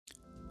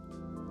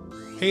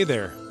Hey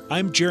there,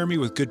 I'm Jeremy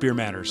with Good Beer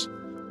Matters.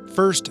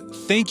 First,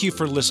 thank you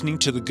for listening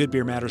to the Good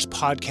Beer Matters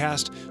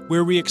podcast,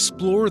 where we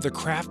explore the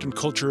craft and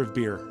culture of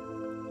beer.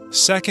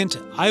 Second,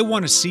 I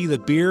want to see the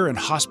beer and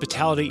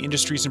hospitality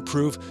industries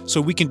improve so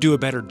we can do a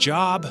better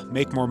job,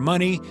 make more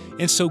money,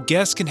 and so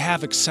guests can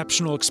have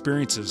exceptional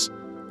experiences.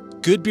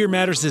 Good Beer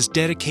Matters is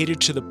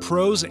dedicated to the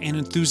pros and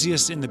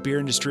enthusiasts in the beer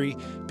industry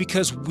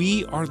because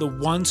we are the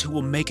ones who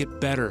will make it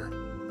better.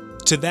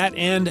 To that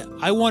end,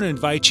 I want to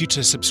invite you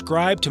to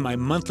subscribe to my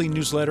monthly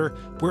newsletter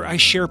where I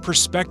share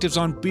perspectives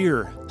on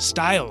beer,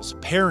 styles,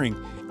 pairing,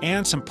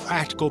 and some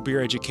practical beer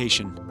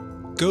education.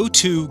 Go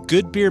to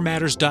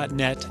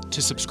goodbeermatters.net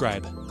to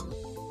subscribe.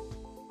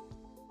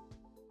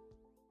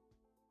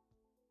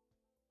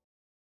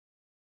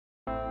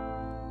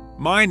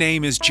 My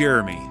name is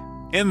Jeremy,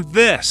 and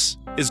this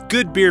is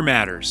Good Beer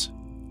Matters.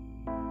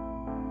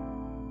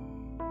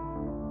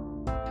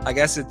 I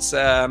guess it's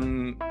a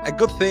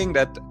good thing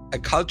that a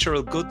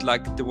cultural good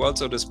like the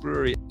World's Oldest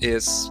Brewery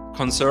is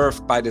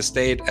conserved by the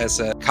state as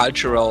a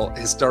cultural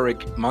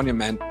historic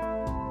monument.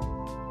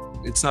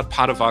 It's not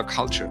part of our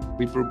culture.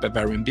 We brew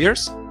Bavarian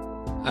beers,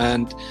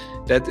 and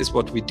that is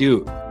what we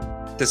do.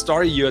 The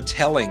story you're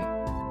telling,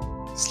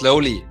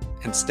 slowly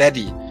and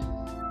steady,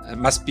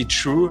 must be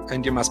true,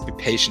 and you must be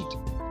patient.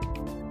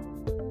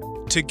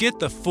 To get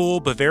the full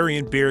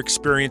Bavarian beer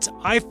experience,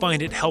 I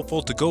find it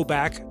helpful to go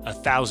back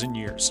 1,000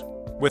 years.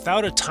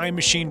 Without a time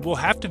machine, we'll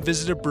have to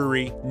visit a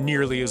brewery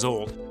nearly as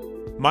old.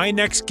 My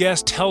next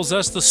guest tells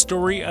us the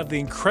story of the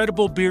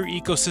incredible beer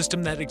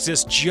ecosystem that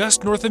exists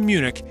just north of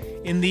Munich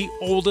in the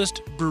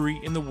oldest brewery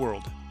in the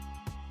world.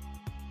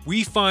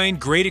 We find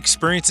great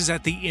experiences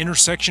at the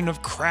intersection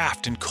of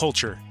craft and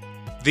culture.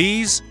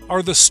 These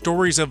are the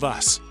stories of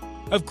us,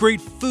 of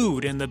great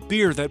food and the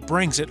beer that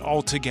brings it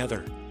all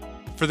together.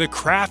 For the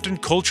craft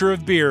and culture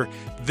of beer,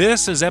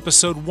 this is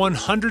episode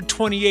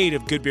 128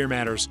 of Good Beer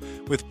Matters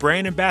with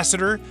brand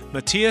ambassador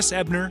Matthias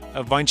Ebner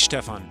of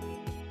Weihenstephan.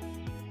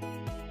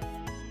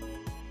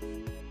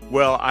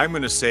 Well, I'm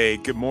going to say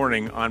good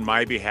morning on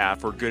my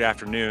behalf, or good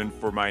afternoon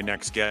for my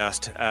next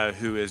guest,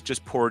 who has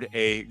just poured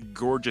a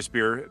gorgeous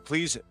beer.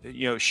 Please,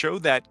 show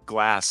that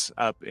glass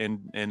up in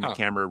the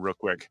camera real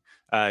quick.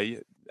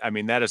 I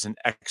mean, that is an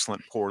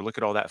excellent pour. Look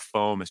at all that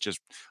foam. It's just,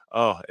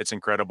 it's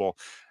incredible.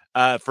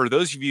 For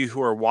those of you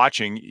who are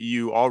watching,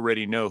 you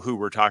already know who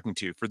we're talking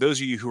to. For those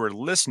of you who are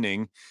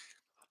listening,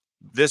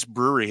 this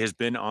brewery has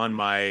been on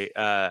my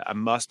a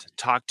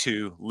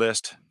must-talk-to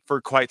list for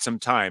quite some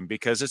time,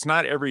 because it's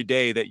not every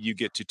day that you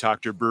get to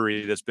talk to a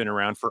brewery that's been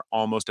around for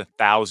almost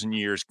 1,000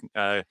 years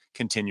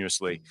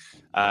continuously.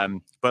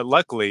 But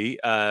luckily,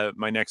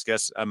 my next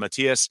guest,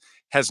 Matthias,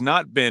 has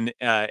not been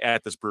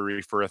at this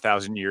brewery for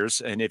 1,000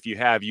 years. And if you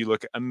have, you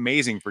look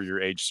amazing for your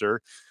age,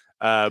 sir.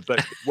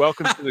 But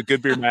welcome to the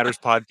Good Beer Matters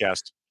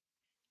podcast.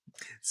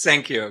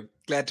 Thank you.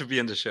 Glad to be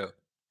on the show.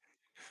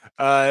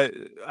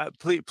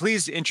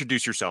 Please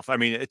introduce yourself. I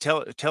mean,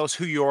 tell us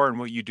who you are and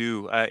what you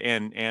do,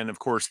 and of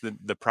course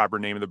the proper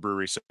name of the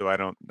brewery, so I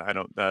don't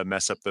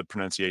mess up the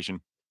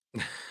pronunciation.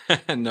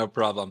 No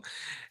problem.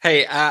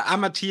 Hey,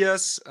 I'm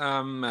Matthias.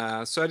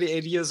 I'm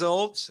 38 years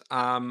old.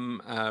 I'm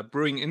a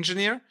brewing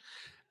engineer,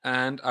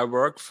 and I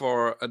work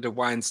for the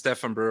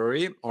Weihenstephan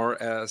Brewery,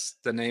 or as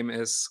the name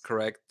is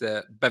correct,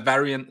 the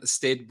Bavarian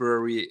State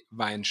Brewery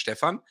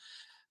Weihenstephan.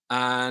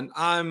 And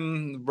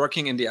I'm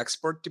working in the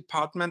export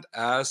department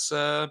as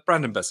a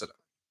brand ambassador.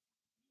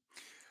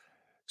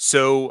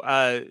 So,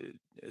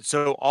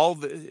 all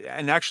the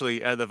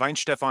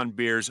Weihenstephan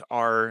beers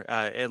are,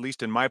 at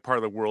least in my part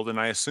of the world, and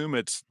I assume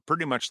it's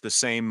pretty much the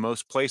same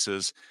most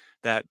places,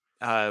 that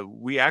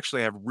we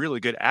actually have really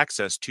good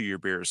access to your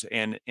beers.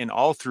 And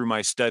all through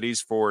my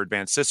studies for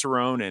Advanced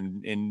Cicerone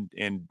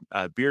and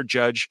Beer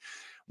Judge,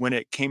 when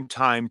it came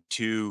time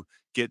to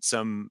get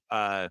some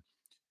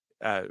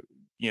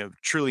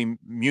truly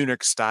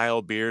Munich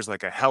style beers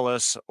like a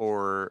Helles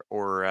or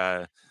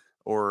a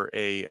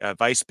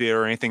Weissbier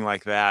or anything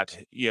like that,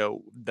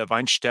 the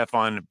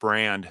Weihenstephan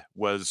brand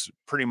was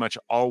pretty much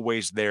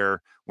always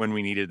there when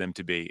we needed them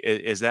to be.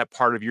 Is that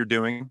part of your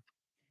doing?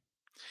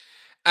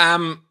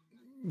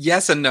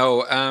 Yes and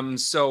no.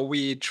 So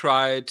we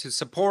try to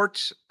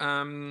support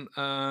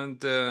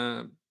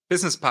the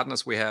business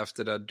partners we have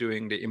that are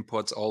doing the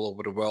imports all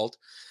over the world.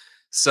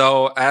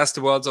 So as the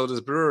world's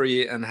oldest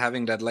brewery and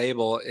having that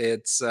label,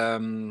 it's a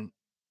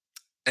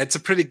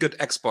pretty good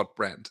export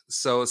brand.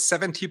 So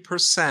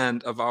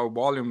 70% of our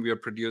volume we are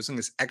producing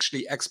is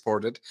actually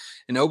exported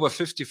in over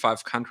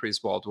 55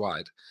 countries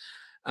worldwide.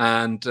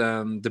 And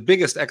the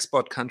biggest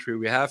export country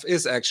we have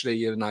is actually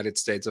the United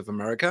States of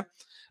America.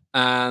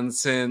 And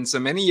since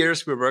many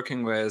years, we're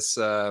working with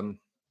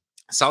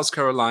South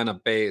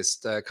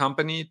Carolina-based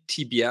company,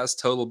 TBS,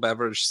 Total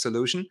Beverage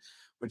Solution,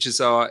 which is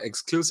our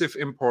exclusive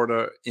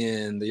importer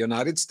in the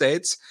United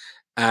States.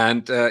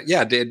 And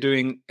they're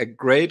doing a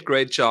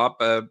great job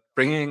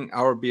bringing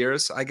our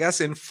beers, I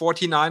guess, in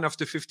 49 of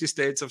the 50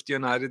 states of the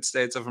United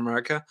States of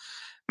America.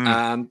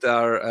 And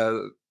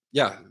are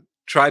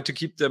try to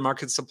keep the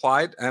market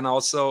supplied, and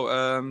also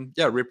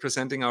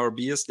representing our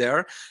beers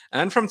there.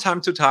 And from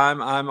time to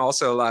time, I'm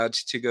also allowed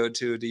to go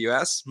to the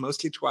US,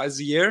 mostly twice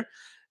a year,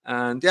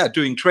 and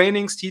doing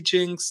trainings,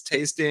 teachings,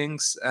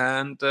 tastings,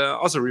 and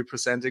also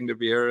representing the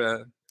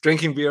beer,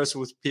 drinking beers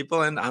with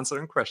people and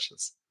answering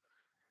questions.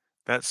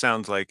 That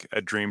sounds like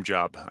a dream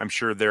job. I'm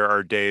sure there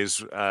are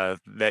days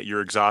that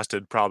you're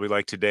exhausted, probably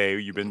like today.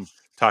 You've been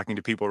talking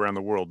to people around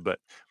the world, but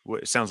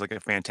it sounds like a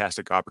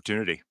fantastic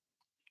opportunity.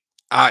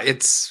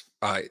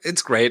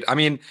 It's great. I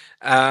mean,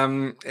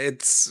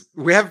 it's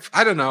we have,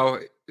 I don't know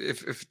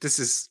if this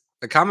is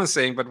a common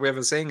saying, but we have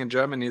a saying in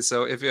Germany.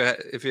 So if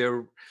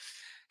you're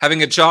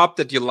having a job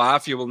that you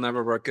love, you will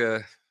never work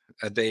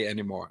a day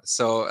anymore.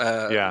 So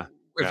Yeah,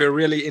 if yeah, you're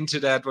really into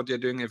that, what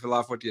you're doing, if you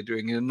love what you're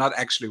doing, you're not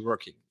actually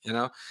working, you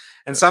know.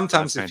 And that's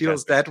sometimes it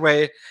feels fantastic. that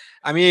way.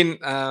 I mean,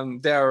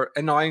 there are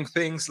annoying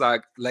things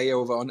like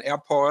layover on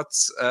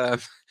airports,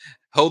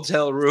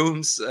 hotel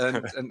rooms,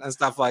 and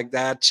stuff like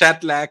that,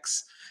 jet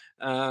lags.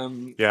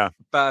 Um, Yeah,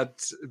 but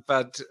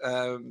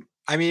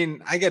I mean,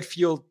 I get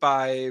fueled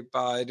by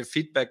the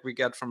feedback we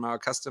get from our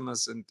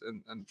customers and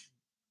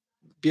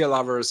beer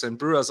lovers and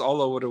brewers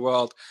all over the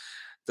world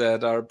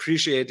that are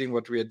appreciating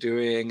what we are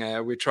doing.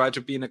 We try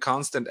to be in a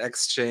constant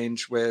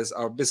exchange with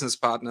our business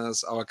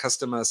partners, our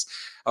customers,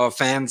 our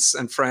fans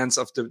and friends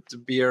of the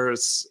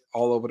beers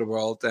all over the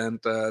world, and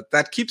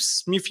that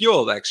keeps me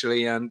fueled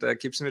actually, and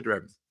keeps me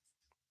driven.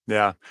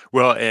 yeah.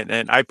 Well,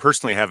 and I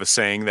personally have a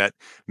saying that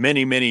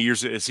many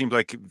years, it seems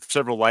like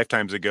several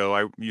lifetimes ago,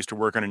 I used to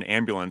work on an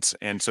ambulance,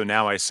 and so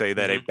now I say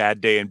that a Mhm.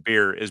 bad day in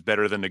beer is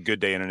better than a good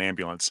day in an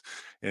ambulance.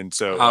 And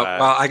so,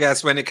 Well, I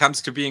guess when it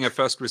comes to being a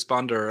first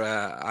responder,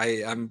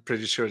 I'm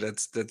pretty sure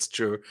that's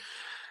true.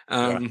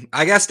 yeah.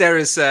 I guess there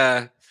is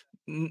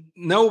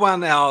no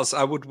one else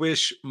I would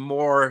wish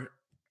more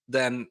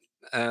than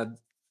uh,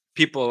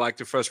 people like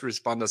the first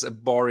responders a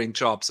boring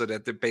job, so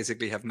that they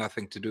basically have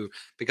nothing to do.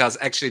 Because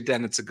actually,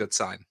 then it's a good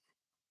sign.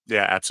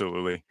 Yeah,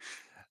 absolutely.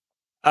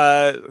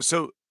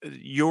 So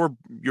your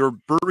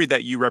brewery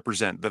that you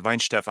represent, the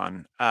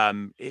Weihenstephan,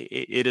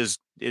 it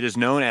is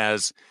known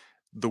as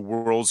the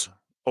world's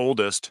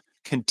oldest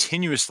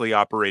continuously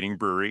operating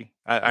brewery.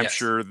 I'm Yes,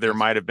 sure there yes.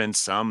 might have been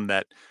some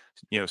that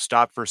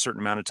stopped for a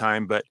certain amount of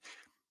time, but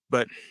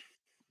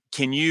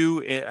can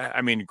you?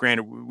 I mean,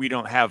 granted, we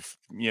don't have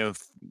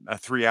a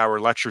 3 hour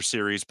lecture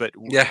series, but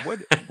Yeah.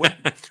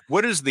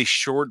 what is the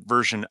short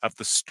version of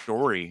the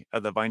story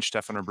of the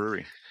Weihenstephaner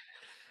brewery?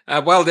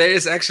 Well, there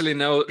is actually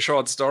no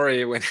short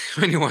story when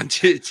when you want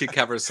to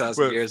cover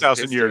 1,000 Well, years of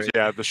 1,000 years, history.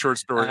 yeah. The short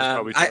story is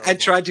probably 2 hours I long.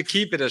 tried to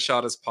keep it as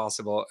short as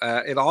possible.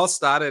 It all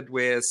started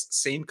with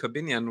Saint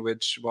Corbinian,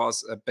 which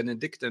was a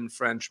Benedictine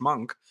French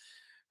monk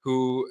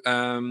who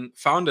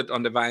founded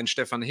on the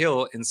Weihenstephan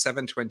Hill in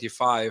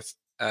 725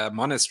 a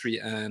monastery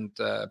and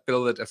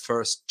built a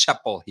first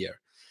chapel here.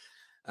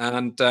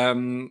 And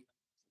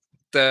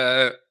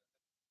the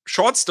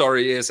short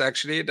story is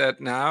actually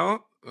that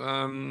now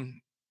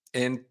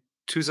in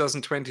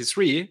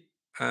 2023,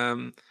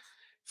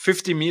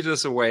 50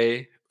 meters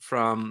away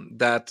from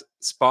that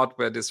spot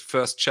where this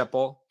first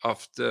chapel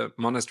of the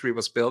monastery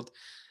was built,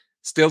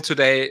 still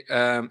today,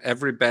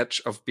 every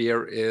batch of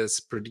beer is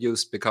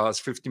produced because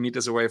 50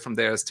 meters away from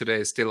there is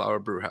today still our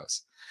brew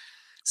house.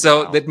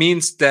 So Wow. that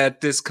means that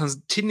this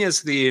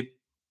continuously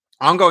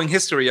ongoing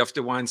history of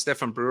the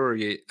Weihenstephan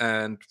brewery,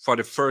 and for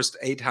the first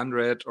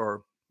 800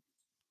 or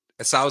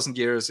 1,000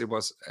 years, it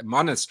was a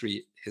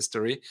monastery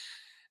history.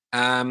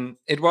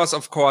 It was,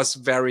 of course,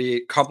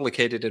 very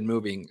complicated and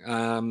moving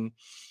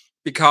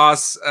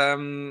because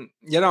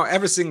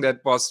everything that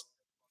was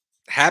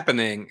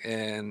happening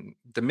in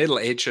the Middle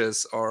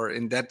Ages or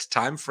in that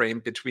time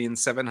frame between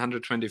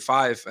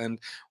 725 and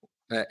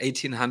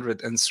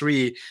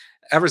 1803,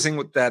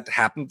 everything that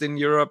happened in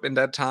Europe in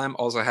that time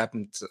also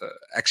happened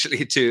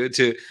actually to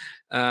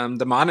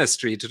the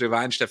monastery, to the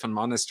Weihenstephan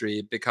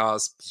monastery,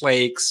 because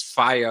plagues,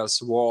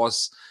 fires,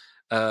 wars,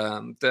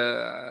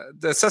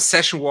 the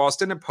Secession Wars,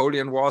 the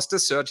Napoleon Wars, the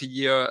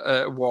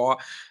 30-Year War,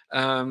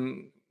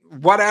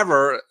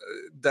 whatever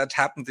that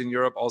happened in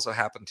Europe also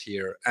happened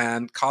here.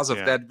 And because of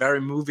Yeah. that very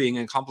moving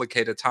and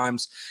complicated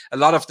times, a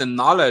lot of the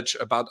knowledge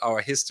about our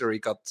history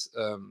got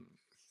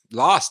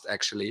lost,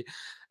 actually,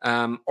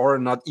 or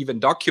not even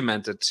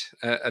documented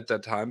at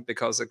that time,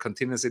 because a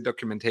continuous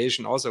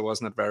documentation also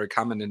was not very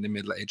common in the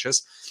Middle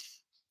Ages.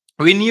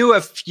 We knew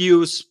a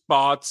few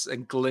spots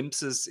and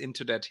glimpses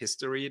into that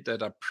history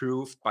that are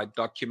proved by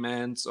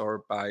documents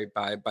or by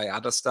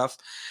other stuff,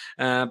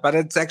 but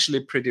it's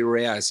actually pretty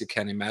rare, as you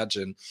can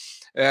imagine.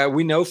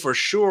 We know for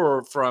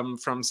sure from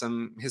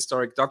some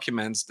historic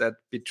documents that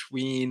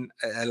between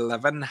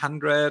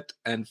 1100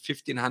 and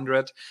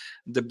 1500,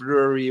 the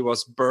brewery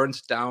was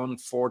burned down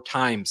 4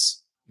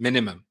 times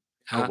minimum.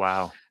 Oh, Uh,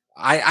 wow.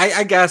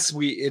 I guess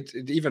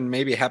it even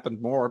maybe happened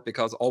more,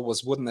 because all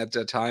was wooden at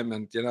that time,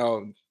 and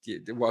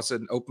it was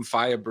an open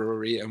fire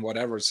brewery and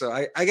whatever. So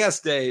I guess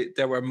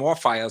there were more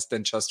fires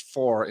than just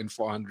 4 in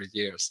 400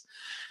 years.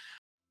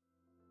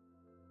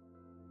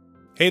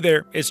 Hey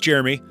there, it's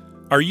Jeremy.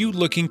 Are you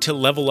looking to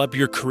level up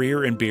your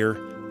career in beer?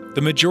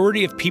 The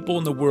majority of people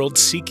in the world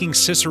seeking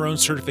Cicerone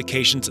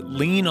certifications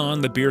lean on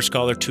the Beer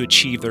Scholar to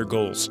achieve their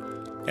goals.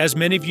 As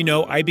many of you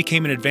know, I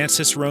became an advanced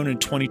Cicerone in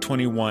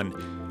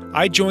 2021.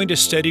 I joined a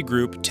study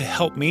group to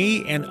help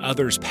me and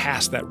others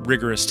pass that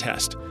rigorous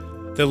test.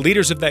 The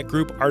leaders of that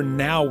group are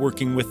now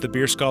working with the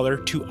Beer Scholar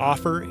to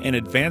offer an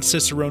advanced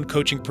Cicerone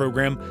coaching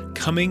program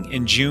coming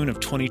in June of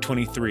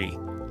 2023.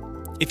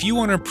 If you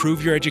want to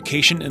improve your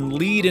education and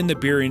lead in the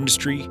beer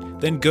industry,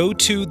 then go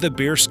to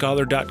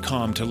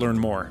thebeerscholar.com to learn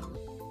more.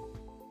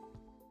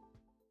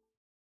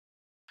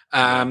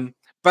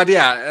 But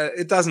yeah,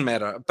 it doesn't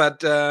matter.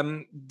 But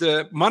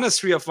the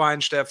monastery of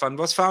Weihenstephan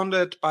was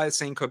founded by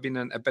Saint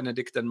Corbinian, a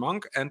Benedictine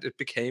monk, and it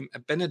became a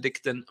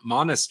Benedictine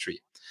monastery.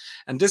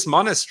 And this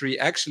monastery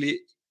actually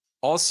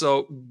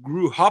also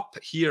grew up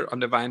here on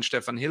the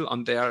Weihenstephan Hill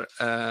on their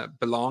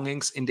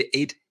belongings in the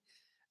 8th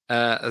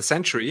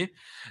century.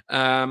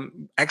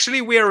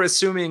 Actually, we are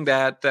assuming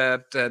that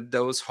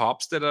those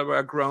hops that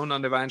were grown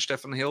on the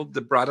Weihenstephan Hill,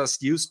 the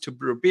brothers used to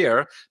brew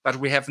beer, but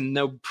we have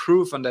no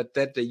proof on that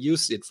they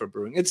used it for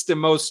brewing. It's the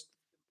most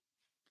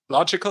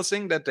logical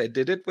thing that they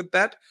did it with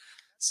that.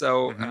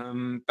 So,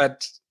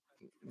 but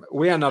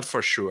we are not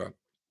for sure.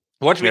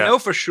 What we know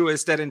for sure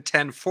is that in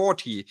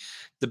 1040,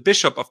 the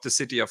bishop of the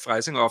city of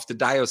Freising, or of the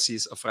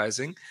diocese of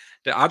Freising,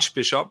 the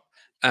archbishop,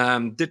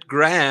 did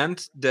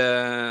grant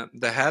the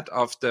head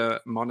of the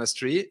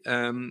monastery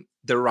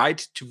the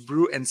right to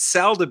brew and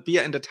sell the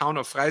beer in the town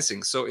of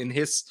Freising, so in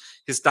his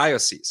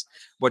diocese.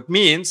 What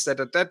means that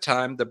at that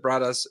time the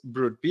brothers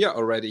brewed beer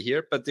already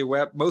here, but they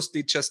were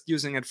mostly just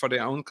using it for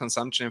their own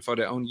consumption and for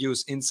their own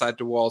use inside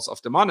the walls of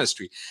the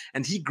monastery.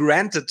 And he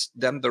granted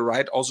them the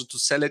right also to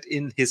sell it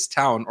in his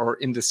town or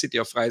in the city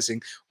of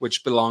Freising,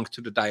 which belonged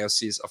to the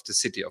diocese of the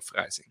city of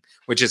Freising,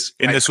 which is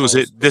and this was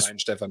it.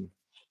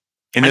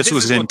 And this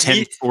was in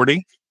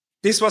 1040?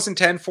 This was in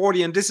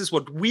 1040, and this is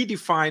what we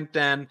defined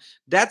then.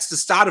 That's the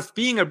start of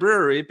being a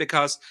brewery,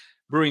 because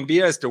brewing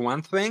beer is the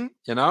one thing,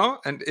 you know,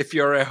 and if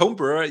you're a home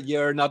brewer,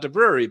 you're not a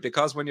brewery,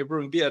 because when you're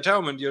brewing beer at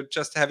home and you're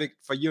just having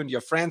for you and your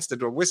friends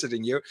that are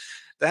visiting you,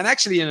 then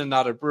actually you're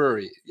not a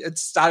brewery. It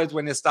started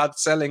when you start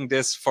selling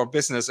this for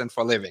business and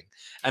for living.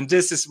 And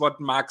this is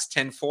what marks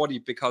 1040,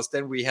 because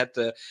then we had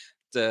the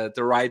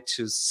right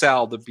to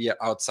sell the beer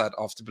outside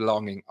of the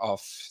belonging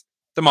of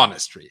the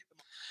monastery.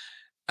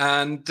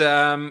 And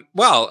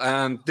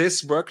and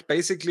this worked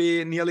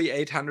basically nearly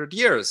 800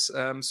 years.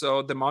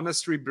 So the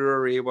monastery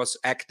brewery was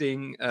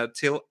acting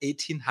till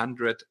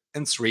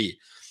 1803.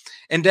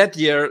 In that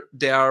year,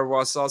 there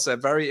was also a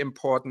very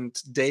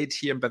important date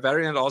here in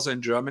Bavaria and also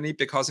in Germany,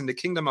 because in the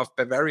Kingdom of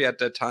Bavaria at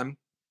that time,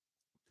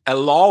 a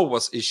law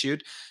was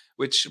issued,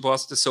 which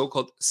was the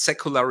so-called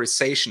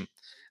secularization.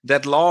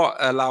 That law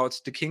allowed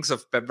the kings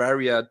of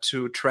Bavaria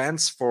to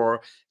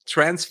transfer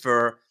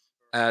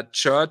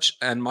church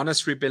and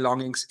monastery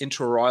belongings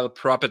into royal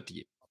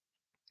property.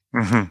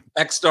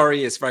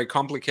 Backstory is very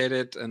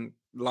complicated and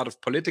a lot of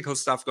political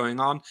stuff going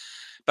on.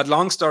 But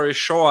long story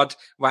short,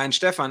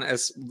 Weihenstephan,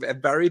 as a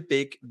very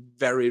big,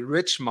 very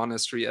rich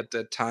monastery at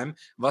that time,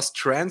 was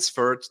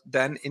transferred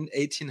then in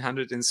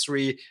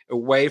 1803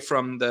 away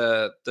from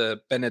the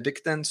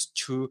Benedictines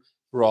to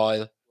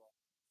royal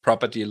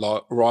property,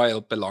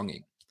 royal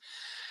belonging.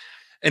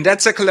 In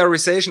that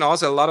secularization,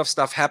 also a lot of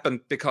stuff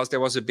happened, because there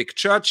was a big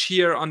church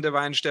here on the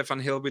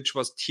Weihenstephan Hill, which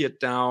was teared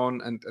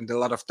down, and a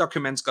lot of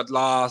documents got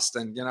lost,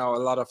 and, you know,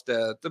 a lot of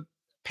the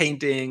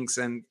paintings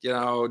and, you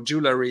know,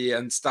 jewelry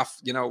and stuff,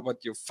 you know,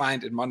 what you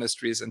find in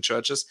monasteries and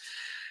churches.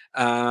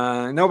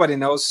 Nobody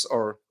knows,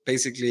 or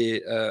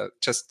basically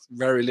just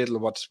very little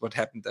what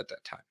happened at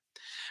that time.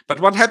 But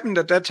what happened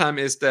at that time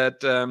is that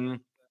the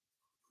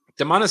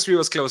monastery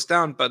was closed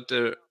down, but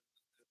the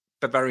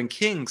Bavarian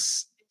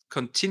kings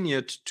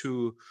continued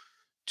to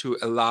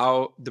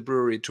allow the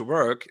brewery to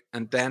work,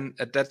 and then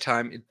at that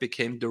time it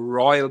became the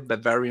Royal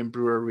Bavarian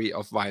Brewery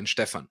of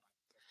Weihenstephan,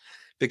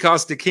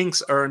 because the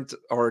kings earned,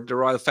 or the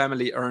royal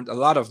family earned, a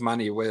lot of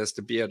money with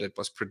the beer that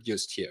was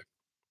produced here.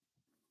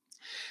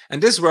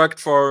 And this worked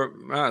for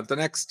the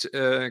next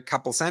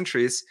couple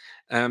centuries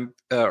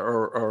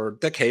or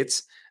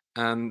decades,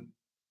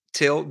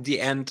 till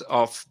the end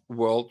of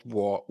World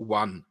War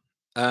I.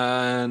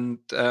 And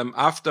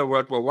after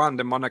World War I,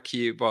 the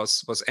monarchy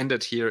was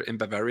ended here in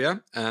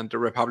Bavaria, and the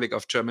Republic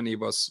of Germany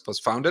was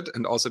founded,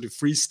 and also the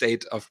Free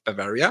State of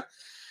Bavaria.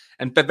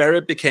 And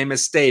Bavaria became a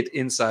state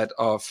inside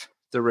of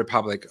the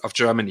Republic of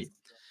Germany.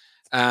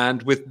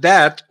 And with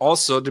that,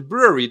 also the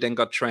brewery then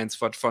got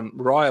transferred from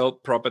royal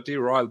property,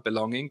 royal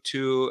belonging,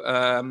 to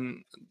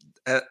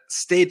a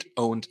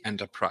state-owned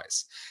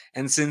enterprise.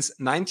 And since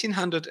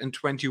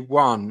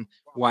 1921,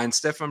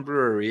 Weihenstephan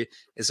Brewery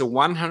is a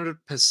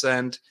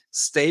 100%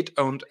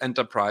 state-owned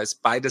enterprise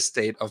by the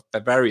state of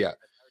Bavaria.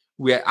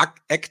 We are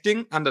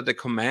acting under the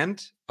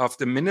command of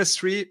the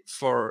Ministry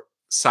for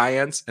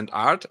Science and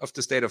Art of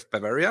the state of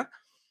Bavaria,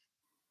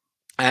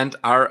 and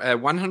are a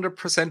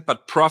 100%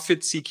 but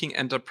profit-seeking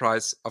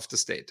enterprise of the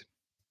state.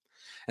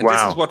 And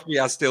this is what we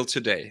are still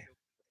today.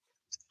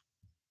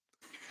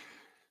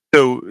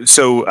 So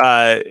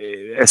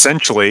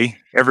essentially,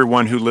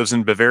 everyone who lives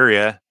in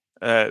Bavaria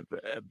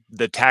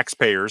the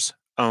taxpayers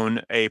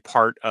own a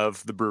part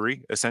of the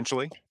brewery,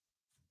 essentially?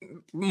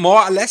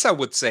 More or less, I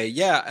would say,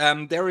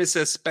 yeah. There is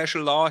a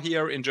special law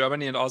here in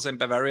Germany and also in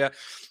Bavaria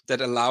that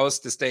allows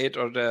the state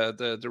or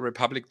the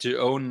republic to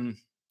own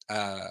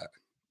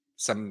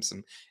some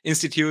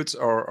institutes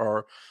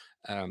or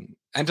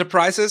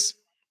enterprises.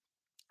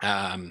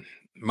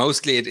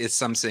 Mostly, it is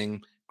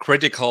something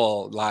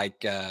critical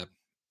like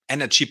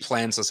energy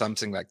plants or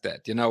something like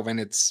that. You know, when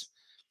it's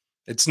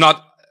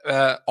not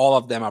all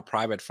of them are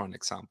private, for an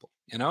example.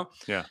 You know,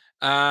 Yeah.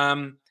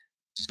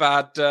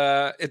 But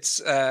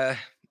it's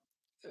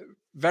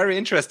very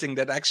interesting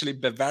that actually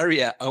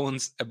Bavaria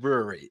owns a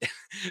brewery.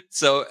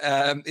 So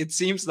it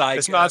seems like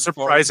It's not for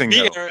surprising,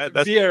 though.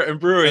 beer and Uh,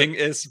 brewing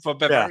is for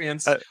yeah.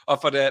 Bavarians or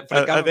for the Of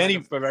government any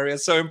of Bavaria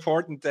so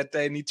important that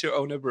they need to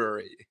own a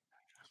brewery.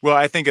 Well,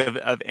 I think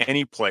of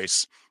any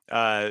place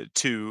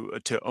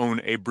to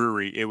own a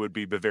brewery, it would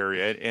be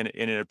Bavaria. And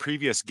in a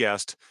previous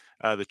guest,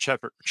 the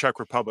Czech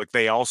Republic,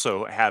 they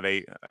also have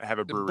a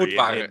The brewery.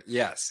 Budweiser,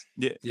 yes.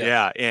 Yes.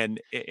 Yeah,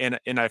 and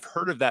I've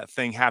heard of that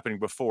thing happening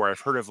before. I've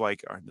heard of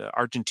like the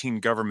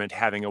Argentine government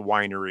having a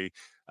winery,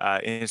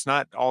 and it's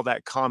not all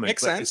that common,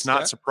 Makes but sense, it's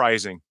not yeah.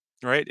 surprising,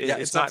 right? Yeah,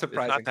 it's not It's not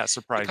surprising that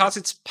surprising. because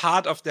it's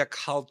part of their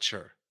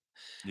culture.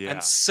 Yeah.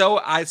 And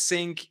so I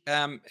think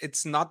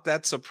it's not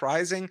that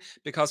surprising,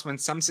 because when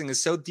something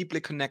is so deeply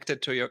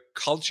connected to your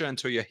culture and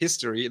to your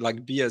history,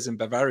 like beers in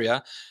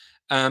Bavaria,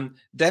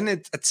 then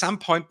at some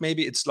point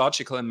maybe it's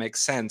logical and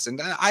makes sense.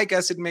 And I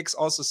guess it makes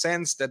also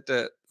sense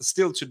that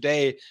still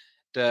today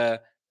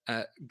the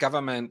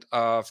government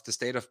of the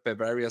state of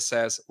Bavaria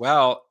says,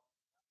 well,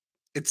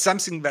 it's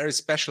something very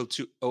special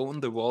to own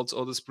the world's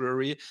oldest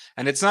brewery.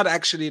 And it's not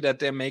actually that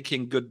they're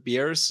making good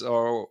beers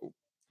or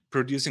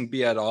producing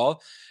beer at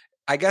all.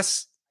 I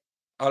guess,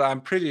 or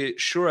I'm pretty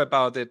sure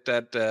about it,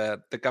 that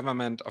the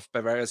government of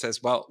Bavaria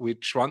says, well, we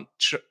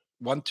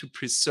want to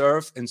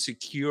preserve and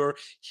secure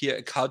here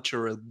a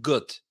cultural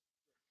good.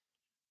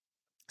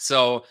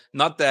 So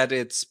not that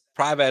it's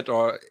private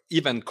or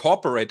even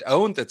corporate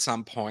owned at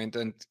some point.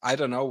 And I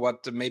don't know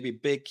what maybe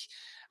big,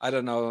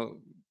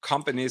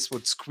 companies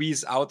would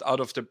squeeze out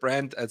of the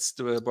brand as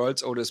the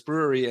world's oldest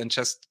brewery and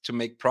just to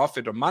make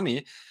profit or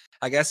money.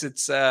 I guess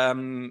it's a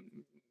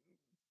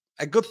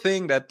good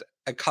thing that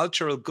a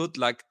cultural good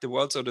like the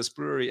world's oldest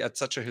brewery at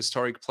such a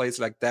historic place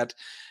like that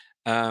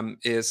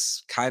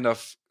is kind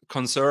of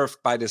conserved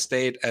by the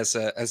state as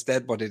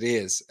that what it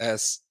is,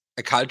 as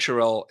a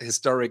cultural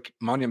historic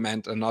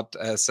monument, and not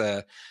as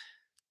a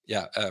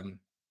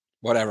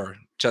whatever,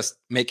 just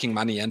making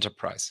money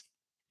enterprise.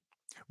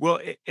 Well,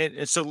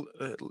 so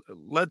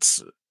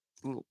let's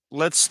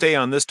stay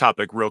on this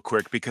topic real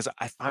quick, because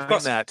I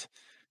find that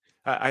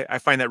I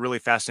find that really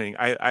fascinating.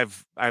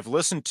 I've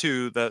listened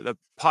to the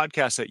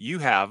podcast that you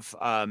have,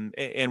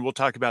 and we'll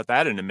talk about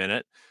that in a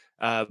minute.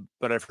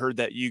 But I've heard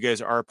that you guys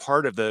are a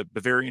part of the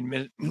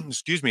Bavarian,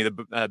 excuse me,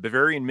 the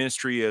Bavarian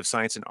Ministry of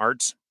Science and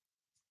Arts.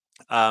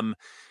 And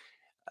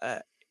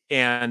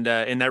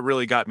that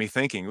really got me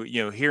thinking,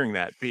 hearing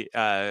that,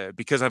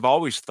 because I've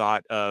always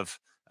thought of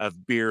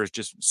beer as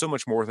just so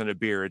much more than a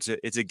beer.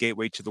 It's a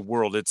gateway to the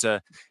world. It's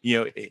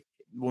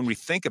when we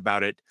think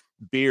about it,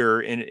 beer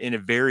in a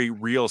very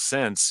real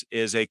sense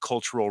is a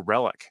cultural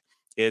relic.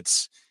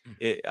 It's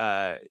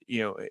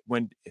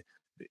when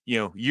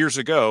years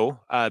ago,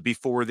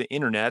 before the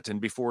internet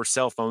and before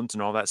cell phones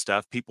and all that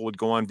stuff, people would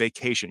go on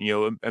vacation.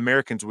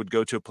 Americans would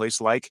go to a place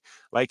like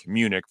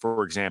Munich,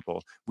 for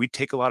example. We'd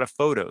take a lot of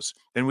photos.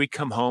 Then we'd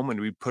come home and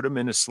we'd put them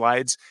into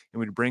slides, and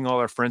we'd bring all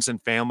our friends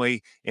and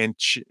family and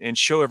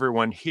show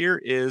everyone,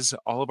 here is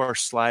all of our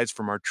slides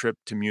from our trip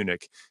to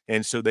Munich.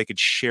 And so they could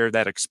share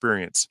that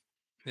experience.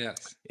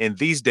 Yes. And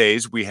these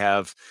days we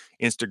have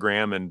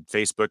Instagram and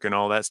Facebook and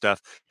all that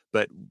stuff,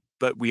 but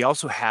we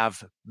also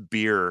have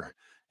beer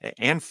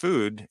and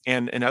food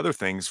and other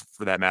things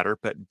for that matter.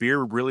 But beer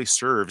really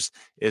serves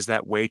as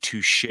that way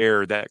to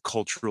share that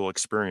cultural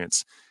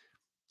experience.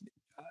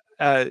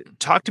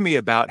 Talk to me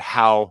about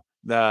how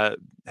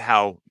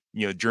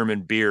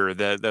German beer,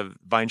 the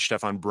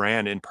Weihenstephan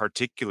brand in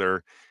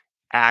particular,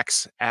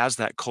 acts as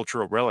that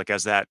cultural relic,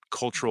 as that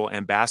cultural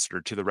ambassador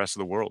to the rest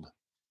of the world.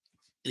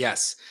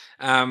 Yes.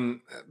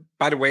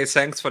 By the way,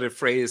 thanks for the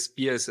phrase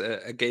 "beer is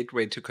a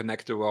gateway to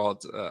connect the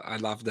world." I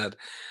love that.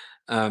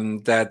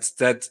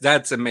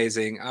 That's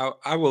amazing.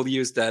 I will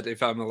use that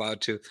if I'm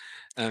allowed to,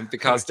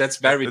 because that's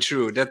very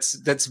true.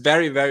 That's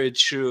very, very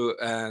true.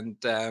 And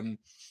and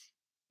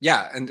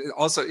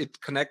also it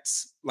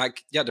connects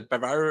the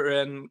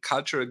Bavarian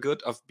cultural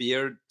good of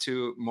beer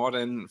to more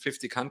than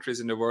 50 countries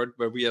in the world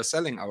where we are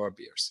selling our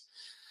beers.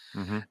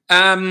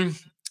 Mm-hmm.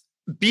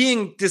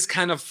 Being this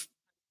kind of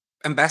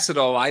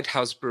ambassador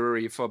lighthouse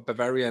brewery for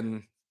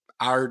Bavarian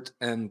art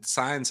and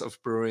science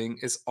of brewing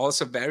is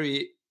also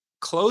very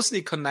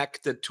closely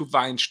connected to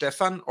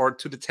Weihenstephan, or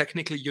to the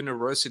Technical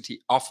University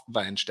of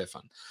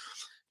Weihenstephan,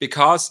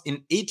 because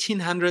in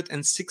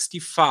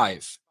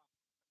 1865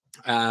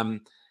 the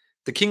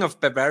King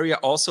of Bavaria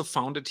also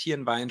founded here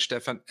in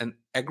Weihenstephan an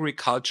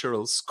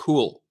agricultural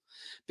school,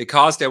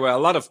 because there were a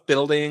lot of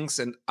buildings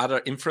and other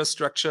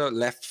infrastructure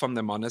left from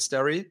the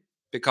monastery,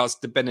 because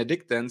the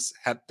Benedictines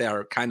had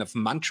their kind of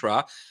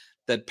mantra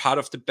that part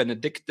of the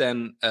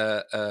Benedictine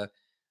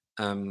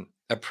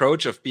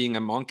approach of being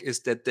a monk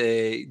is that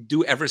they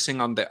do everything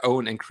on their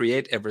own and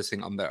create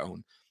everything on their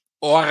own.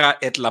 Ora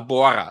et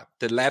labora,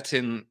 the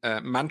Latin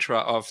mantra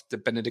of the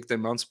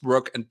Benedictine monks,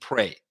 work and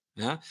pray.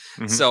 Yeah.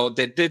 So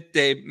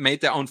they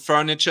made their own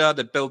furniture,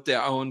 they built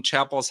their own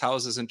chapels,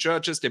 houses, and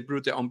churches, they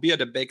brewed their own beer,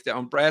 they baked their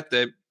own bread,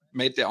 they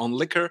made their own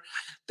liquor,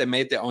 they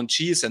made their own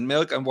cheese and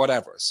milk and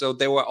whatever. So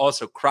they were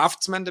also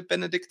craftsmen, the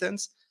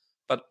Benedictines,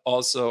 but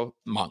also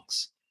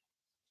monks.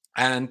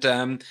 And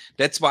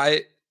that's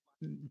why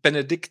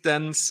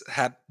Benedictines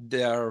had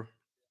their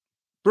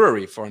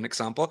brewery, for an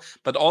example,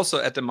 but also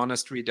at the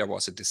monastery there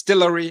was a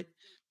distillery,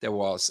 there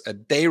was a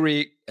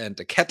dairy and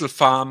a cattle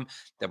farm,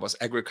 there was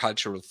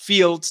agricultural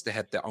fields, they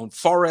had their own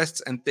forests,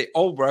 and they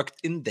all worked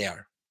in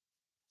there.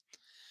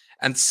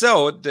 And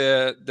so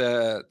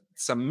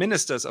some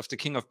ministers of the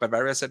King of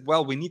Bavaria said,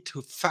 well, we need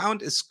to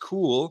found a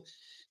school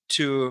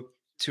to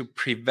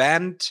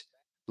prevent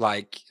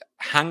like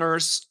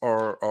hungers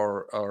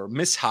or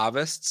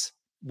misharvests,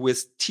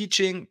 with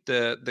teaching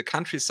the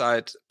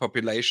countryside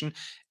population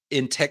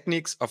in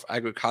techniques of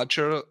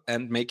agriculture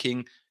and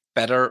making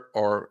better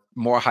or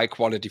more high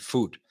quality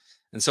food.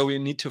 And so we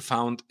need to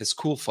found a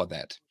school for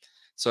that.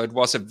 So it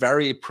was a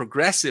very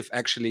progressive,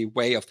 actually,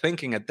 way of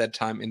thinking at that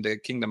time in the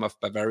Kingdom of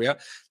Bavaria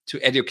to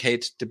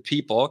educate the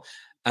people.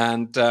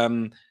 And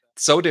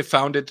so they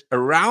founded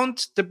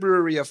around the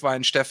brewery of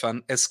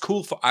Weihenstephan a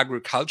school for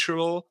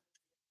agricultural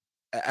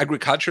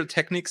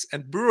techniques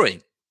and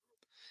brewing.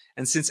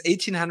 And since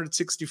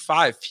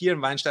 1865, here in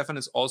Weihenstephan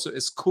is also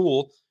a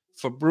school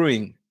for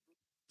brewing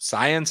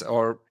science,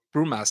 or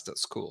brewmaster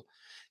school.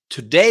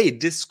 Today,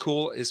 this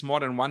school is more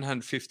than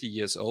 150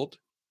 years old.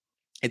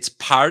 It's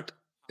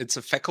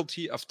a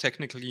faculty of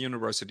Technical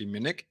University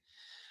Munich.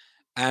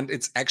 And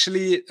it's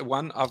actually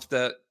one of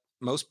the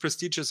most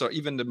prestigious, or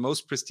even the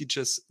most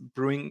prestigious,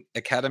 brewing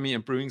academy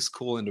and brewing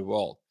school in the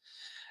world.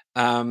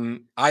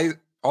 I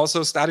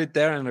also studied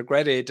there and I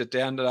graduated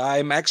there, and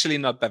I'm actually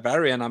not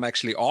Bavarian, I'm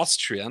actually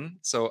Austrian.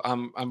 So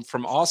I'm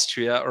from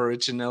Austria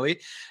originally,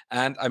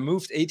 and I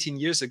moved 18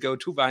 years ago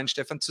to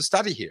Weihenstephan to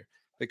study here,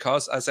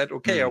 because I said,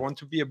 okay, I want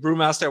to be a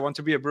brewmaster, I want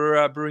to be a brewer,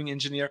 a brewing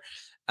engineer.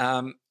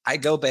 I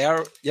go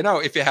there,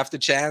 if you have the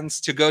chance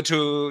to go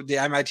to the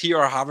MIT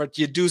or Harvard,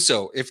 you do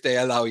so if they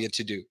allow you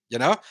to do,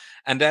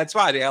 and that's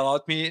why they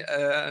allowed me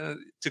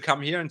to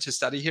come here and to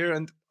study here,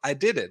 and I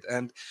did it.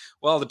 And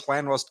well, the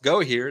plan was to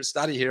go here,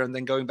 study here, and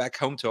then going back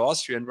home to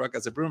Austria and work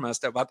as a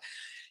brewmaster. But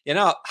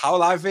how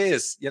life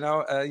is, you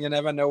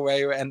never know where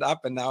you end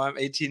up. And now I'm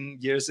 18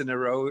 years in a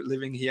row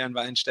living here in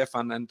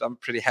Weihenstephan, and I'm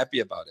pretty happy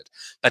about it.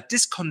 But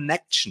this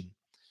connection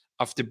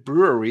of the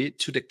brewery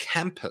to the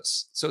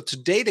campus. So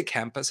today the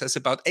campus has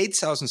about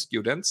 8,000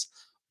 students,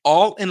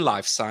 all in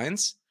life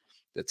science.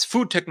 That's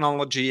food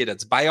technology,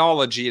 that's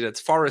biology,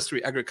 that's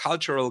forestry,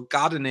 agricultural,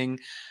 gardening,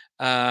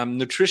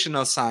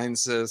 nutritional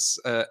sciences,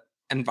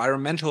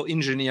 environmental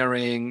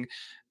engineering,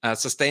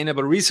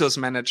 sustainable resource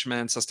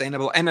management,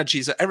 sustainable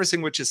energy. So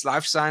everything which is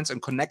life science and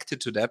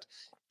connected to that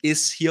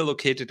is here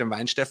located in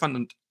Weihenstephan.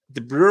 And the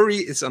brewery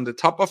is on the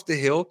top of the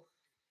hill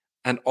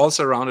and all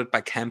surrounded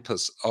by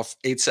campus of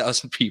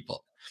 8,000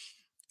 people.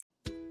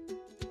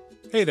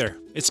 Hey there,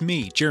 it's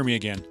me, Jeremy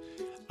again.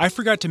 I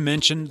forgot to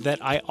mention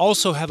that I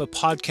also have a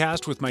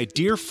podcast with my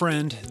dear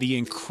friend, the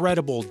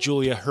incredible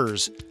Julia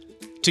Herz.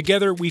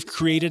 Together, we've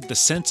created the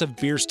Sense of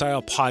Beer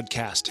Style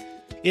podcast.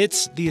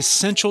 It's the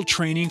essential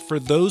training for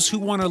those who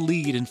want to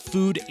lead in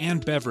food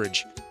and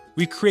beverage.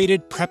 We've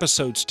created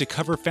prepisodes to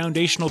cover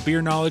foundational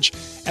beer knowledge,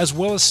 as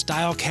well as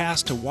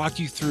stylecasts to walk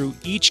you through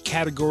each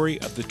category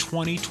of the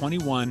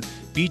 2021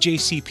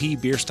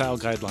 BJCP Beer Style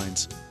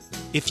Guidelines.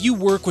 If you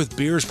work with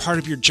beer as part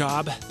of your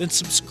job, then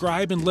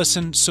subscribe and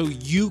listen so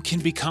you can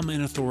become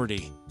an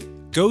authority.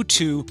 Go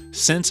to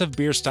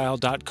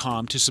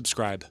senseofbeerstyle.com to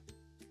subscribe.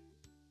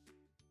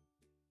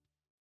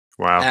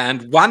 Wow.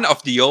 And one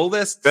of the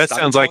oldest. That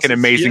sounds like an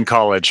amazing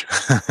college.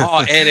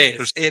 Oh, it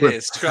is. It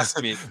is.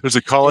 Trust me. There's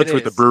a college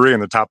with a brewery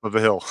on the top of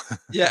a hill.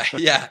 Yeah.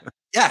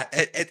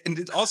 And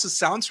it also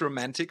sounds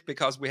romantic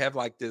because we have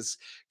like this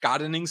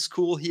gardening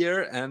school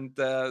here. And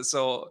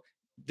so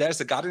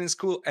there's a gardening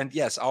school. And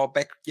yes, our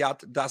backyard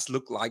does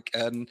look like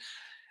an,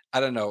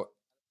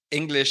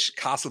 English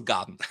castle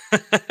garden.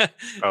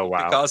 Oh,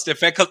 wow. Because the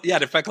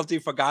faculty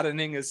for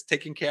gardening is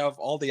taking care of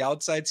all the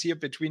outsides here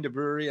between the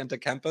brewery and the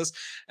campus.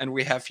 And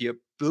we have here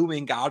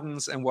blooming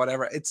gardens and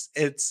whatever.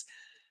 It's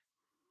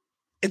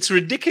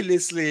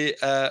ridiculously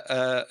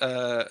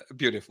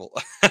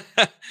beautiful.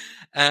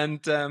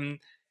 And and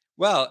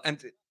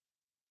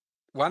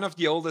one of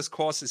the oldest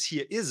courses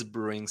here is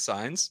brewing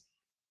science.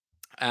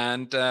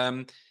 And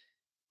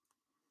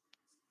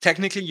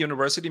Technical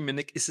University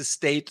Munich is a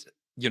state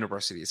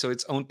university. So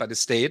it's owned by the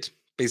state.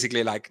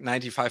 Basically, like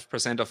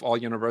 95% of all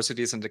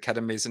universities and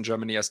academies in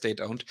Germany are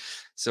state-owned.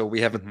 So we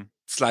have a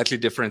slightly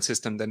different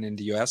system than in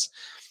the US.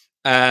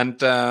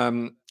 And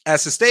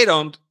as a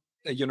state-owned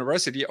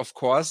university, of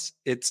course,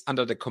 it's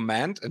under the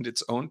command and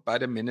it's owned by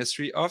the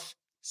Ministry of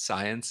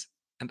Science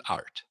and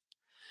Art.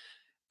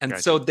 And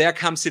Gotcha. so there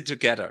comes it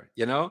together,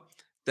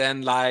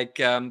 Then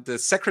the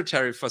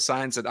Secretary for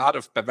Science and Art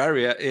of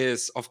Bavaria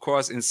is, of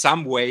course, in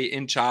some way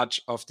in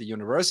charge of the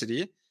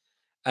university,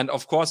 and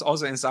of course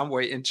also in some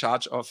way in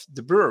charge of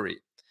the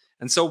brewery.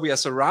 And so we are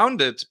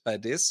surrounded by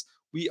this.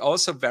 We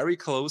also very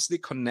closely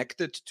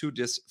connected to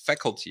this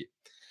faculty.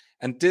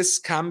 And this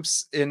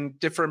comes in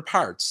different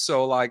parts.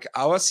 So like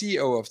our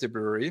CEO of the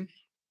brewery,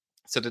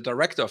 so the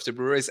director of the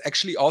brewery, is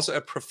actually also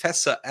a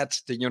professor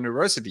at the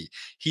university.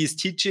 He is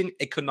teaching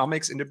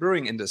economics in the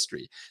brewing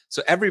industry.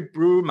 So every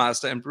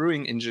brewmaster and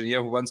brewing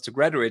engineer who wants to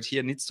graduate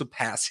here needs to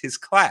pass his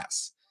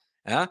class.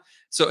 Yeah.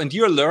 So, and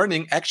you're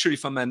learning actually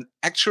from an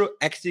actual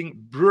acting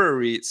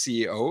brewery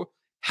CEO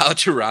how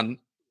to run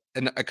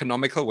an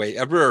economical way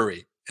a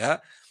brewery. Yeah.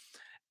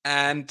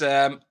 And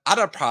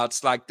other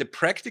parts, like the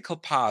practical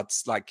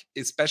parts, like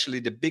especially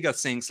the bigger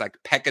things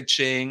like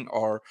packaging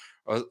or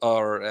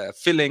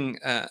filling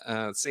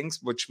things,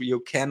 which you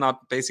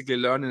cannot basically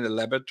learn in the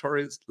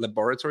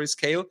laboratory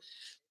scale,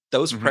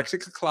 those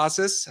practical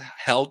classes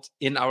held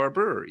in our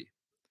brewery.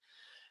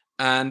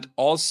 And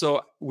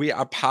also we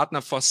are partner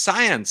for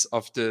science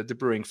of the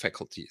brewing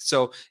faculty.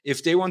 So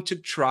if they want to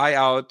try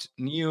out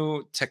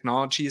new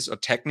technologies or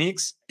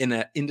techniques in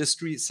an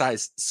industry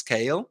size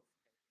scale,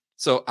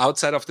 so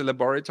outside of the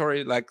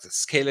laboratory, like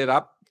scale it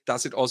up,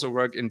 does it also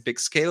work in big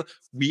scale?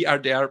 We are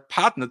their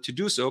partner to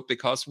do so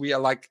because we are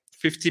like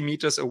 50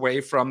 meters away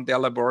from their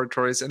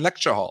laboratories and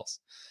lecture halls.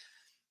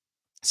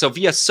 So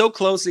we are so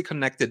closely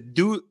connected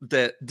due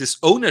to this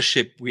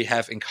ownership we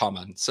have in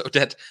common, so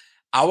that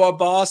our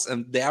boss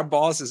and their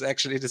boss is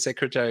actually the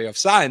Secretary of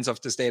Science of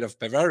the state of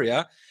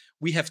Bavaria.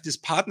 We have this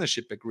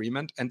partnership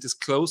agreement and this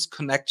close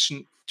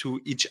connection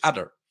to each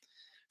other.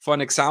 For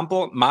an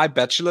example, my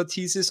bachelor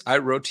thesis I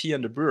wrote here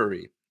in the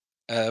brewery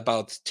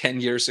about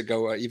 10 years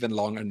ago, or even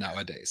longer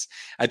nowadays.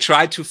 I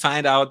tried to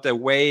find out the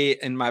way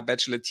in my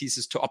bachelor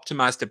thesis to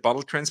optimize the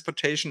bottle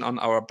transportation on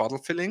our bottle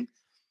filling.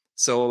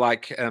 So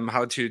like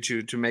how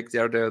to make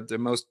the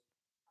most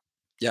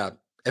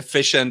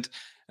efficient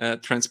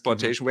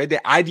transportation way.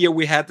 The idea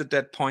we had at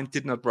that point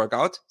did not work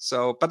out.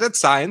 So, but that's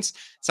science.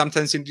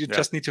 Sometimes you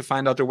just need to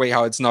find out a way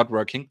how it's not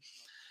working.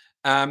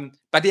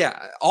 But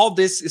yeah, all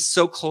this is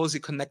so closely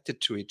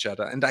connected to each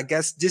other. And I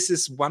guess this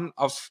is one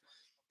of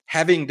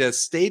having the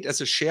state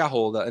as a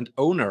shareholder and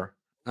owner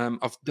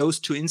of those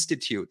two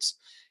institutes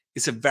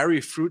is a very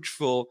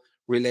fruitful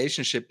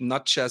relationship,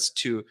 not just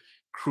to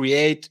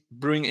create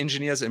brewing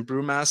engineers and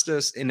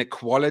brewmasters in a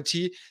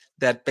quality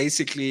that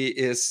basically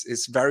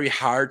is very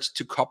hard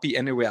to copy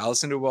anywhere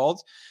else in the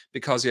world,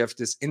 because you have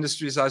this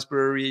industry-sized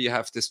brewery, you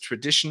have this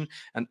tradition,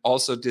 and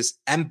also this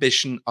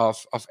ambition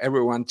of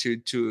everyone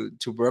to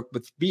work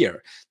with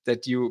beer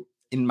that you,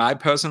 in my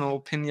personal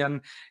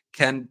opinion,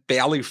 can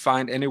barely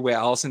find anywhere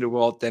else in the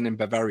world than in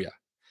Bavaria,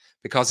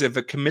 because you have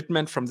a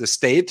commitment from the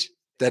state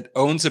that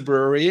owns a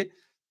brewery,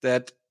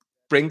 that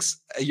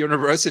brings a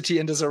university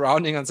in the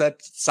surrounding and said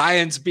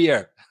science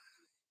beer.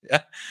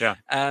 Yeah.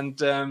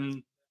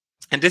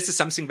 And this is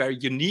something very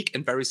unique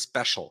and very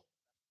special.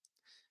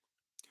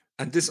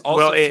 And this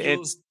also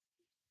fuels...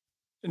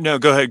 No,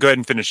 go ahead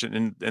and finish it,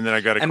 and then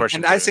I got a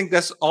question. And I think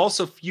this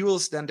also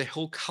fuels then the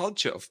whole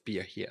culture of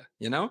beer here.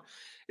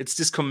 It's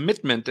this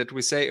commitment that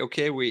we say,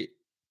 okay, we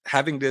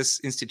having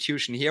this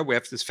institution here, we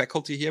have this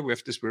faculty here, we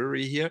have this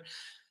brewery here,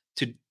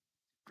 to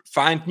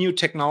find new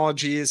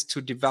technologies,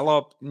 to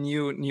develop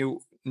new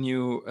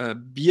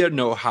beer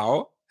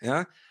know-how.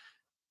 Yeah.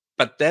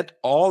 But that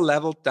all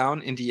leveled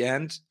down in the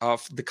end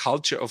of the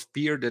culture of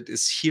beer that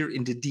is here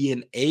in the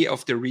DNA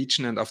of the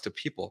region and of the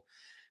people.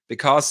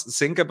 Because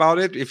think about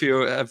it, if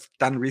you have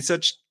done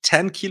research,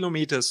 10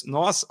 kilometers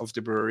north of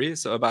the brewery,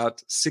 so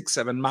about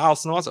 6-7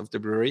 miles north of the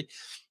brewery,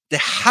 the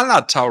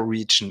Hallertau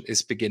region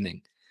is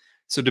beginning.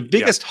 So the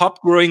biggest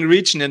hop growing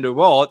region in the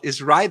world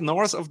is right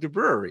north of the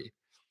brewery.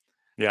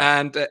 Yeah.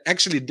 And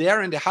actually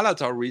there in the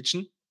Hallertau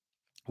region,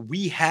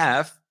 we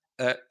have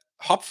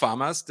hop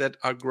farmers that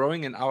are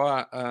growing in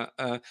our,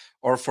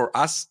 or for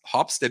us,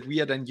 hops that we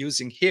are then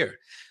using here.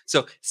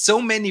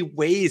 So many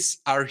ways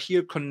are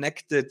here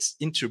connected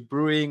into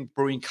brewing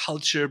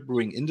culture,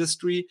 brewing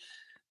industry,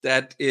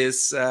 that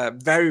is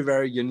very,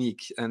 very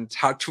unique and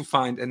hard to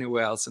find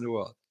anywhere else in the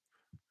world.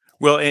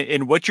 Well,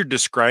 and what you're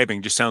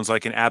describing just sounds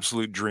like an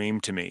absolute dream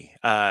to me.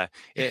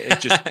 It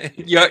just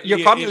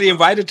you're cordially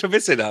invited to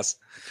visit us.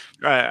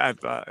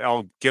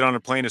 I'll get on a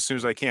plane as soon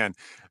as I can.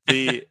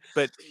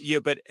 But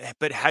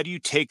how do you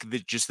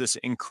take just this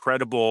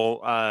incredible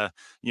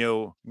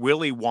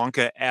Willy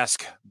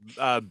Wonka-esque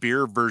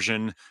beer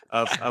version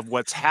of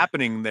what's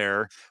happening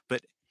there,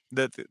 but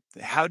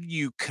how do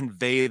you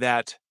convey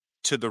that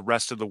to the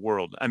rest of the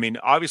world? I mean,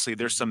 obviously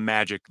there's some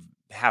magic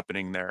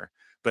happening there,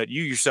 but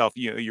you yourself,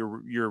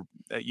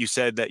 you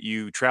said that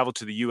you travel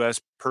to the U.S.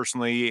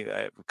 personally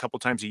a couple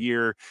times a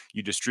year.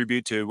 You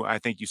distribute to, I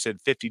think you said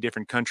 50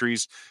 different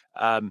countries.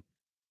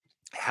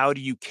 How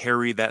do you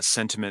carry that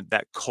sentiment,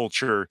 that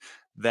culture,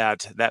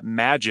 that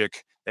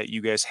magic that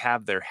you guys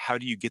have there, how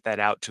do you get that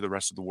out to the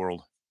rest of the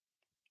world?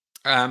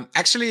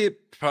 Actually,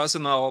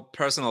 personal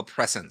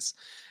presence.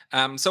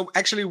 So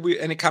actually,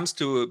 when it comes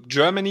to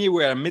Germany,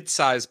 we're a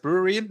mid-sized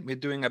brewery. We're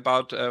doing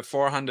about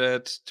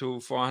 400 to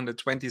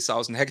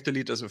 420,000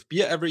 hectoliters of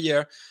beer every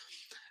year.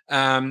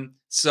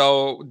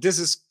 So this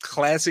is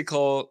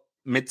classical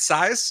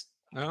mid-size,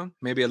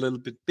 maybe a little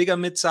bit bigger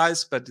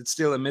mid-size, but it's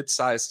still a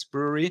mid-sized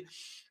brewery.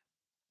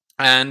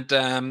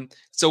 And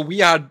so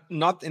we are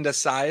not in the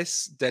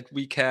size that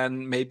we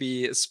can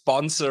maybe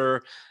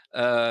sponsor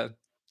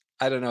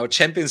I don't know,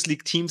 Champions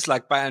League teams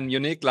like Bayern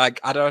Munich, like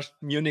other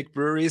Munich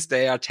breweries.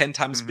 They are 10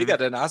 times bigger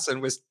than us.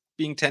 And with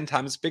being 10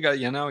 times bigger,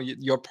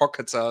 your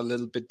pockets are a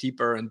little bit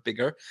deeper and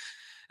bigger.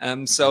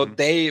 So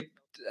they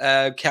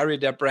carry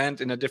their brand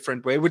in a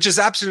different way, which is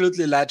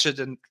absolutely legit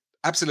and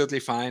absolutely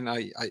fine.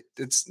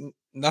 It's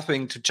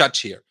nothing to judge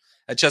here.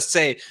 I just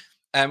say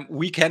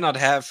we cannot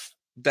have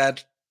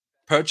that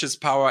purchase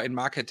power in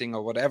marketing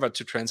or whatever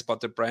to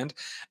transport the brand.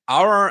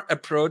 Our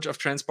approach of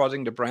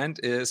transporting the brand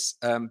is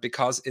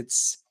because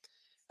it's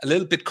a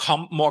little bit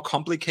more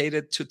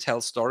complicated to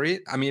tell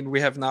story. I mean,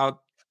 we have now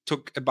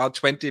took about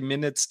 20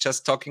 minutes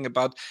just talking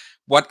about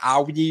what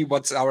are we,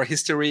 what's our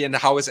history, and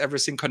how is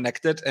everything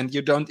connected, and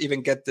you don't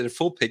even get the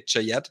full picture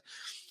yet.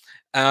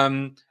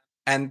 And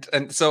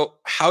so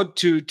how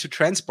to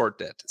transport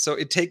that? So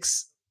it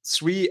takes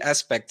three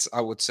aspects,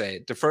 I would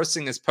say. The first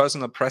thing is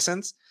personal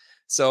presence.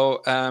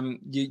 So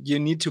you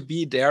need to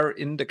be there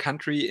in the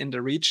country, in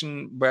the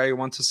region where you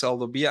want to sell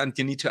the beer, and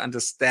you need to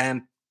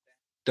understand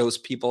those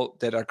people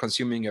that are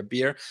consuming your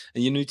beer,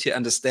 and you need to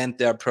understand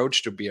their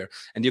approach to beer.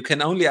 And you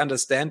can only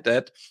understand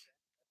that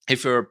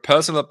if you're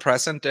personal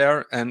present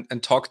there and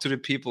talk to the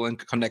people and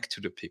connect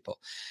to the people.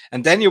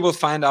 And then you will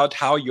find out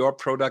how your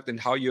product and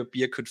how your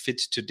beer could fit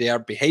to their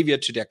behavior,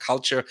 to their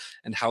culture,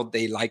 and how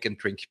they like and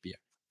drink beer.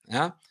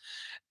 Yeah.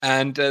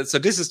 And so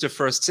this is the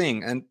first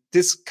thing. And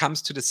this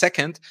comes to the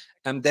second.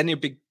 And then you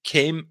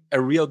became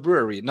a real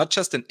brewery, not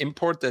just an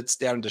import that's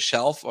there on the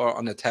shelf or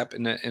on a tap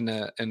in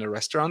a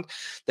restaurant.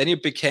 Then you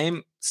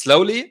became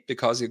slowly,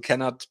 because you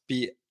cannot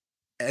be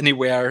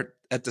anywhere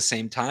at the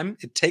same time.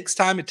 It takes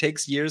time, it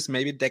takes years,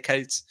 maybe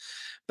decades,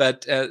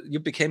 but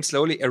you became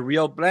slowly a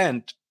real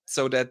brand,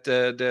 so that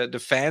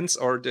the fans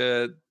or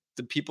the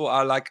people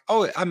are like,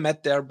 oh, I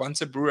met there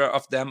once a brewer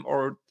of them,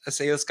 or a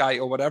sales guy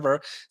or whatever.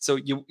 So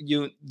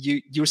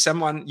you're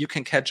someone you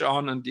can catch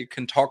on and you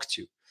can talk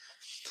to.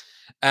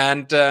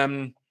 And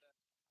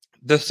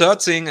the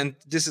third thing, and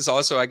this is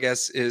also, I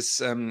guess,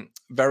 is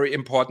very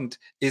important,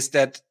 is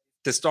that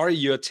the story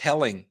you're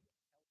telling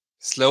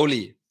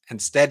slowly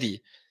and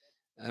steady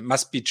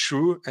must be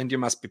true, and you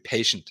must be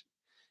patient.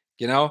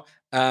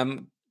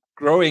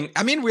 Growing,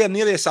 I mean, we are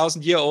nearly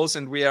 1,000 years old,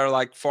 and we are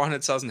like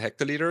 400,000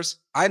 hectoliters.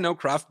 I know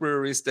craft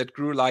breweries that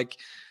grew like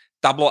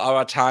double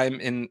our time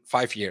in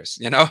 5 years,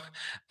 Yeah.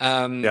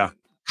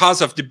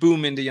 because of the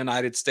boom in the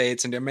United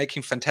States, and they're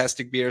making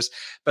fantastic beers.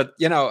 But,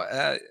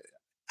 I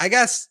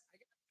guess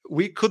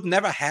we could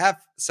never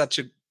have such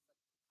a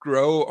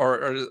grow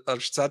or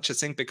such a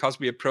thing, because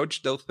we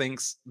approach those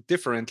things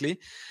differently.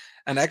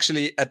 And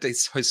actually, at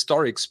this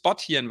historic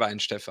spot here in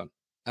Weihenstephan,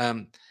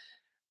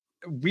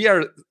 we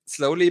are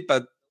slowly,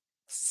 but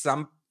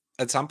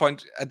at some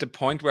point, at the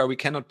point where we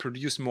cannot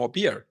produce more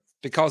beer,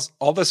 because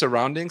all the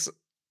surroundings,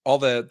 all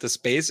the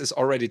space is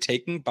already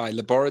taken by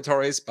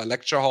laboratories, by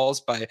lecture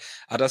halls, by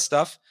other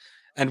stuff.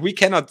 And we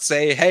cannot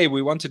say, hey,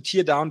 we want to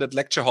tear down that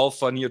lecture hall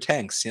for new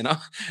tanks,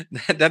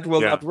 that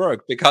will not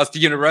work, because the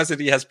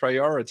university has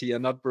priority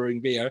and not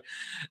brewing beer.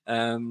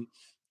 And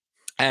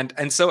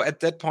so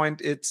at that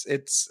point, it's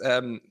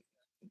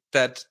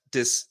that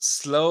this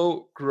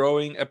slow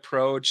growing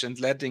approach and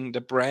letting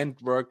the brand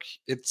work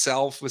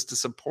itself with the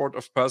support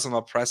of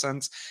personal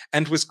presence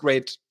and with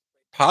great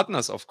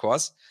partners, of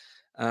course,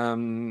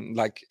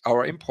 like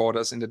our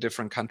importers in the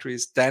different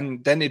countries,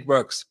 then it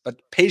works.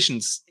 But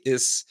patience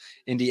is,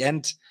 in the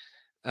end,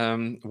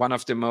 one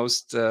of the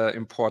most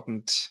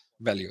important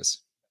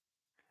values.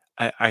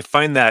 I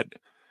find that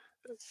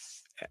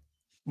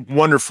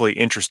wonderfully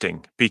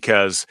interesting,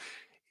 because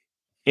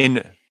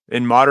in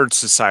modern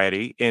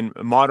society, in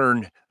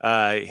modern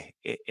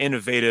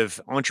innovative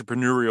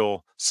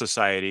entrepreneurial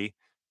society,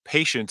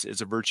 patience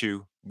is a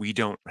virtue we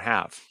don't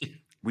have.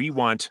 We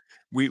want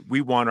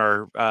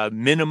our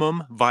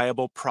minimum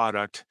viable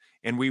product,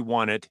 and we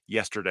want it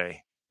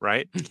yesterday,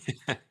 right?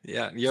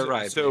 Yeah, you're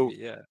right. So,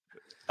 maybe,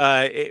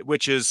 yeah.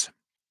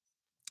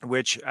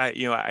 which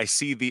I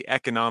see the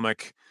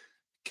economic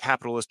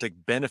capitalistic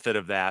benefit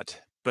of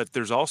that, but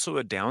there's also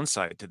a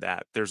downside to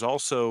that. There's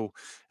also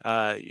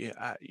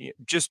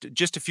just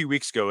a few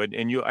weeks ago,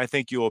 and I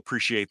think you'll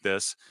appreciate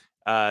this.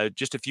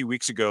 Just a few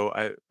weeks ago,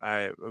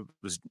 I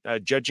was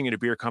judging at a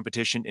beer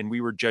competition, and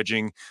we were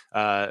judging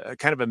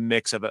kind of a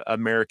mix of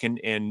American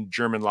and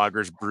German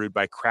lagers brewed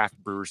by craft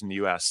brewers in the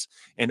U.S.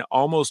 And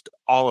almost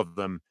all of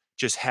them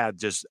just had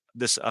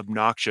this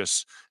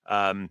obnoxious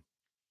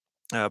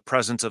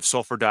presence of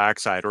sulfur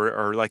dioxide,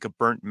 or like a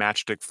burnt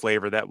matchstick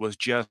flavor that was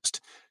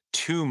just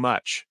too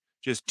much.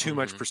 just too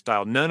much for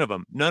style. None of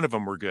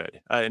them were good.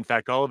 In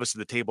fact, all of us at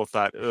the table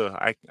thought, ugh,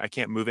 I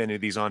can't move any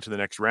of these on to the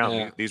next round.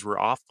 Yeah. These were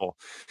awful.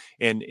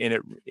 And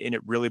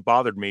it really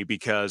bothered me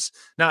because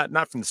not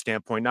from the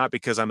standpoint, not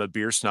because I'm a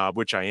beer snob,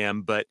 which I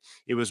am, but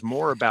it was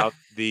more about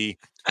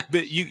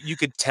but you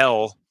could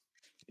tell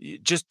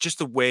just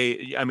the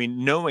way, I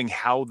mean, knowing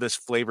how this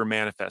flavor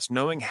manifests,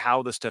 knowing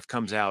how the stuff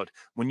comes out.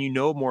 When you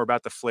know more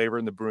about the flavor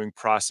and the brewing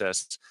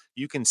process,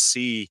 you can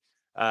see,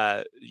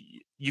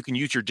 you can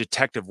use your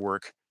detective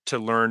work to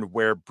learn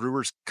where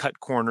brewers cut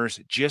corners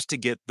just to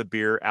get the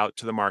beer out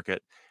to the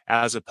market,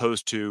 as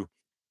opposed to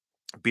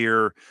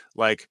beer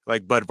like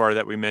Budvar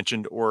that we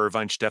mentioned, or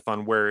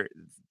Weihenstephan, where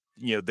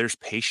there's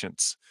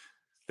patience,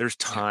 there's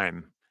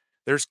time,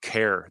 there's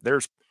care,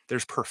 there's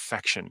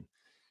perfection.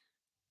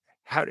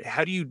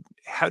 How do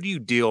you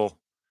deal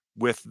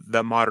with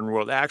the modern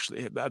world?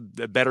 Actually,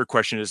 a better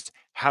question is,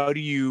 how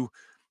do you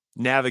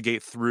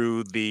navigate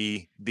through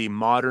the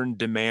modern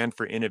demand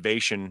for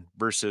innovation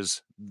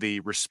versus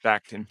the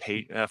respect and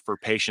for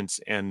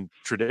patience and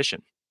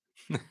tradition?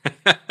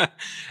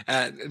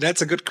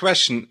 That's a good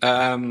question.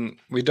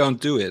 We don't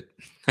do it.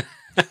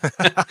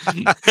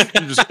 You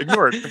just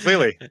ignore it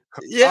completely.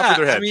 Yeah, Off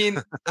with their I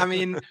head.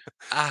 mean,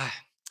 uh,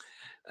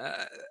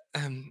 uh,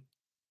 um,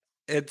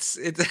 it's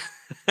it's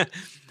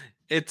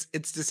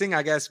the thing.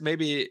 I guess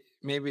maybe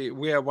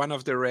we are one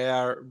of the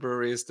rare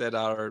breweries that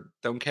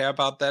don't care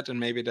about that, and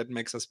maybe that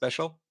makes us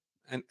special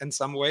in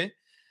some way.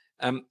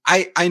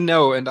 I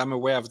know, and I'm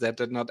aware of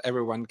that not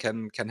everyone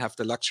can have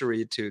the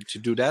luxury to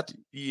do that.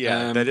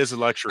 Yeah, that is a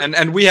luxury.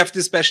 And we have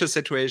this special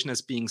situation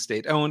as being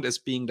state owned, as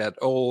being that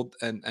old,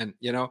 and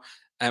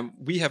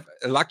we have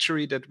a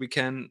luxury that we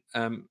can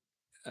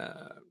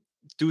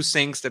do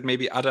things that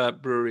maybe other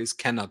breweries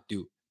cannot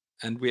do,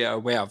 and we are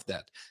aware of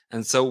that.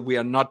 And so we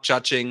are not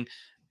judging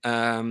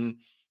the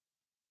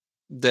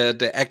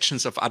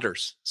actions of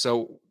others.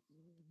 So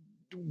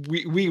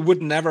we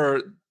would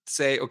never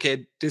say,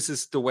 okay, this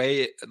is the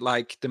way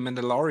like the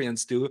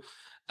Mandalorians do.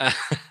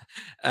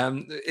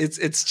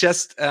 It's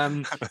just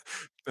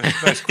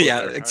Nice quote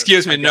yeah. there.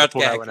 Excuse me, I gotta not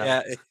pull that gag. one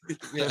out.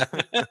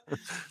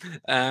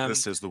 Yeah.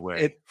 This is the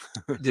way.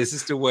 This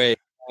is the way.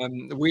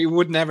 We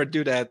would never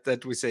do that.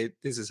 That we say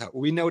this is how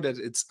we know that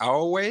it's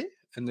our way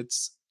and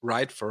it's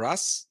right for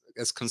us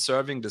as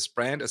conserving this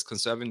brand, as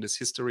conserving this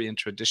history and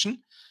tradition.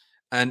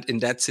 And in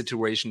that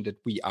situation that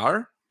we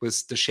are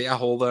with the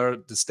shareholder,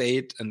 the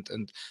state, and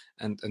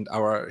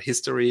our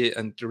history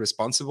and the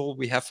responsible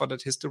we have for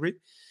that history.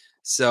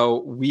 So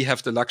we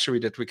have the luxury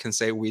that we can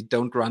say we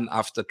don't run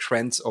after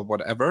trends or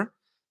whatever.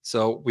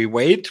 So we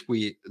wait,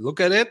 we look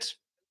at it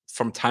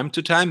from time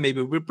to time.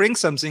 Maybe we bring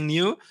something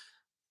new,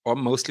 or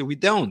mostly we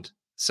don't.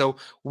 So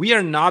we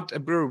are not a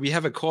brewery. We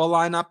have a core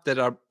lineup that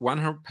are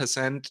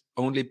 100%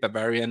 only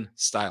Bavarian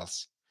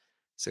styles.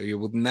 So you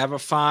would never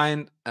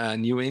find a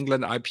New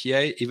England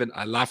IPA. Even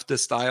I love the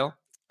style.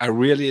 I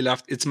really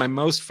love it. It's my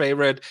most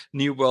favorite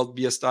New World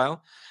beer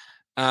style.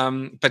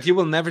 But you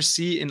will never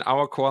see in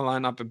our core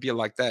lineup a beer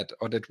like that,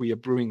 or that we are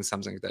brewing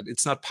something like that.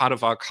 It's not part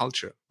of our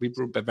culture. We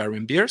brew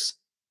Bavarian beers,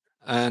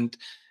 and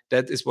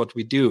that is what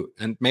we do.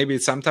 And maybe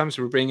sometimes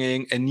we're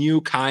bringing a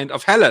new kind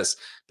of Helles,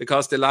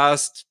 because the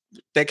last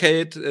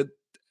decade,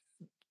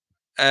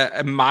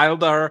 a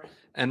milder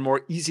and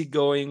more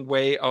easygoing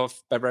way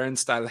of Bavarian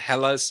style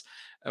Helles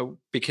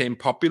became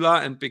popular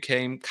and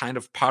became kind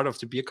of part of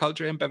the beer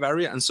culture in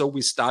Bavaria. And so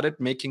we started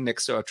making,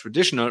 next to our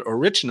traditional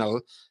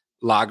original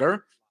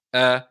lager,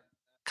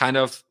 kind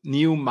of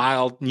new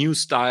mild, new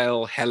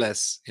style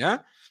Helles. Yeah.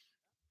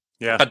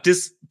 Yeah. But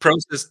this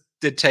process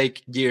did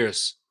take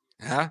years.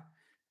 Yeah.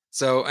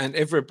 So, and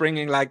if we're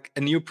bringing like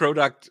a new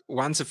product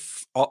once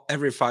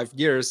every 5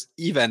 years,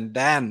 even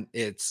then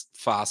it's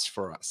fast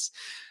for us.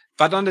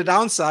 But on the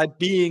downside,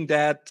 being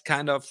that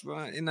kind of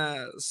in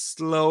a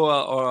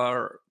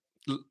slower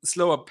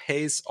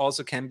pace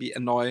also can be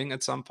annoying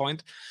at some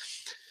point.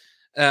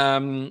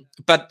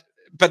 But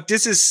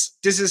this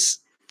is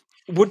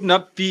would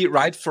not be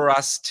right for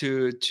us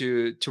to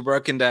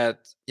work in that,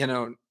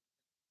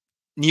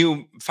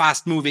 new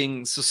fast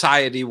moving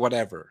society,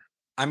 whatever.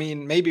 I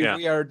mean, maybe Yeah.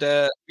 we are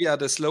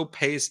the slow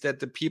pace that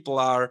the people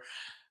are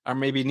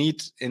maybe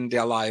need in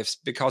their lives,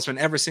 because when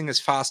everything is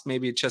fast,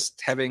 maybe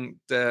just having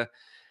the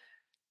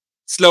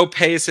slow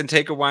pace and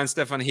take a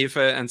Weihenstephan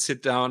Hefe and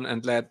sit down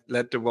and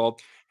let the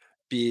world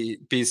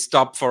be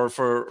stopped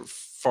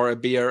for a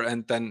beer,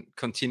 and then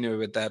continue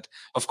with that.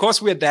 Of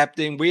course, we're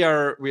adapting.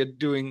 We're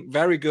doing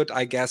very good,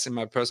 I guess, in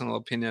my personal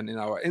opinion,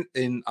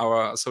 in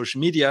our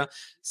social media.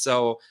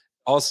 So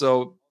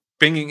also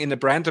bringing in a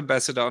brand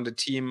ambassador on the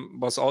team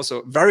was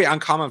also very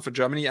uncommon for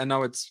Germany. I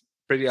know it's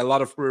a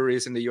lot of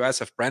breweries in the US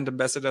have brand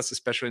ambassadors,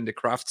 especially in the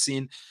craft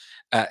scene.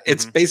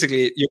 It's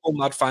basically, you will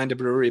not find a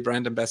brewery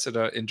brand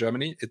ambassador in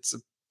Germany. It's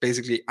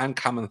basically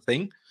uncommon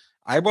thing.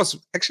 I was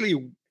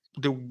actually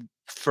the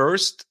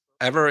first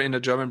ever in a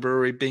German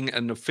brewery being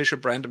an official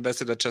brand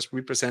ambassador, just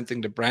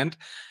representing the brand.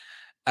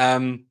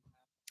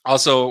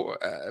 also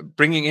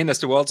bringing in as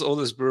the world's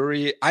oldest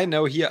brewery. I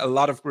know here a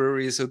lot of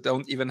breweries who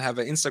don't even have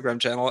an Instagram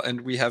channel,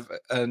 and we have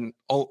an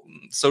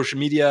social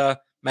media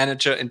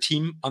manager and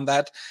team on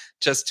that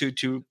just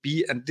to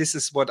be. And this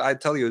is what I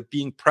tell you,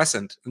 being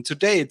present. And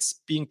today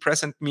it's being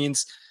present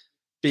means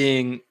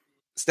being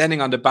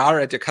standing on the bar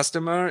at your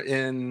customer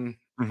in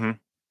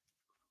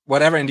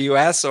whatever, in the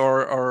US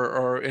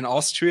or in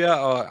Austria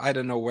or I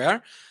don't know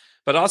where,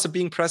 but also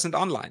being present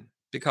online,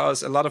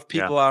 because a lot of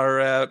people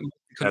are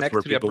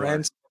connected to their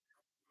brands.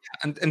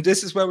 And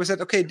this is where we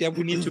said, okay, there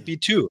we need to be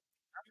too.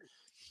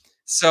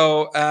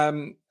 So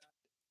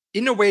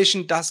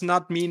innovation does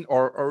not mean,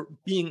 or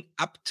being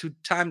up to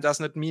time does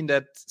not mean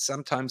that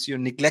sometimes you're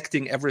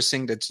neglecting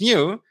everything that's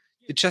new.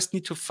 You just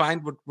need to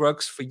find what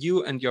works for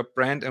you and your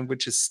brand, and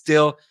which is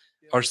still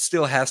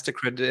has the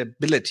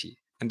credibility,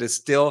 and is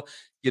still,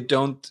 you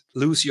don't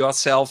lose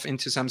yourself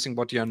into something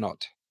what you're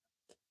not.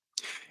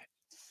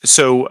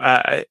 So,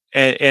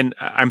 and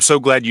I'm so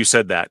glad you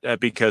said that,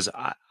 because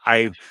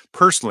I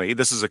personally,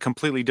 this is a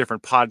completely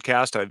different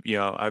podcast.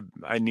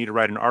 I need to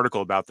write an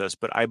article about this,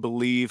 but I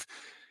believe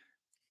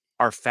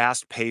our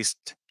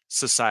fast-paced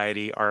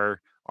society, our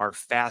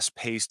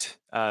fast-paced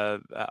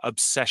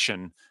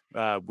obsession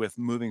with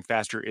moving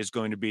faster is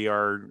going to be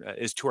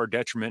is to our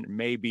detriment,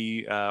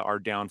 maybe our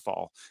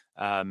downfall.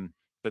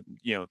 But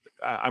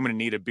I'm going to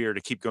need a beer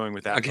to keep going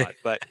with that thought.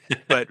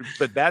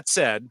 But that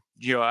said,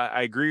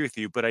 I agree with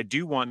you. But I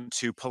do want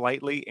to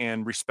politely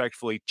and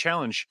respectfully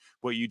challenge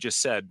what you just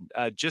said,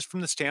 just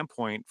from the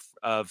standpoint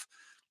of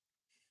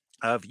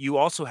you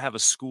also have a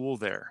school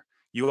there.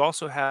 You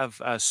also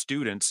have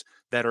students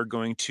that are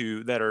going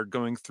through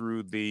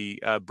the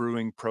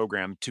brewing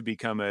program to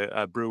become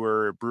a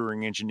brewer, a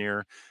brewing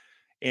engineer,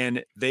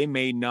 and they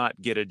may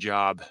not get a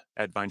job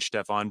at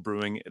Weihenstephan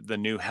brewing the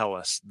new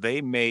Helles.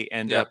 They may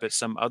end up at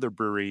some other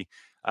brewery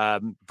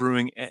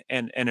brewing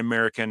an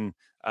American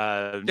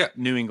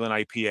New England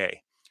IPA.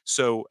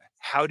 So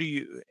how do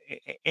you,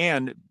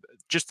 and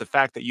just the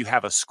fact that you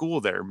have a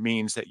school there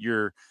means that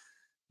you're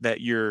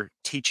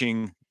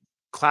teaching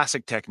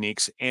classic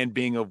techniques and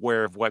being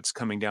aware of what's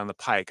coming down the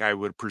pike, I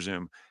would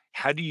presume.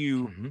 How do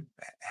you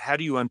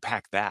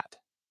unpack that?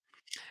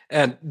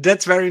 And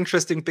that's very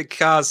interesting,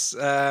 because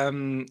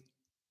that's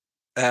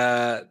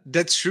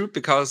true,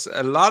 because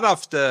a lot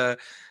of the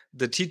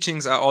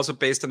teachings are also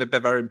based on the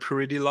Bavarian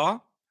purity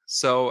law.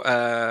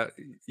 So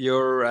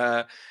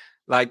you're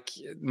like,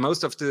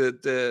 most of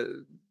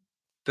the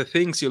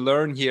things you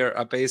learn here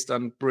are based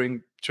on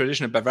brewing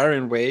traditional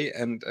Bavarian way,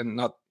 and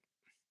not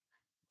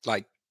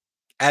like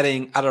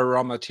adding other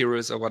raw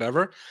materials or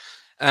whatever.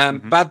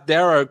 But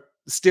there are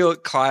still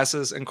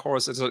classes and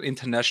courses on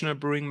international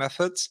brewing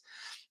methods.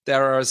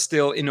 There are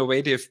still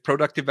innovative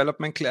product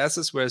development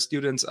classes where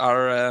students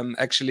are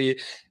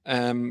actually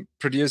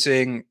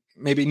producing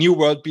maybe new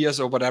world beers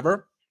or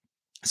whatever.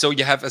 So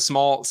you have a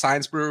small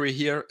science brewery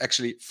here,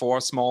 actually 4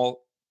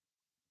 small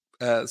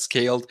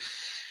scaled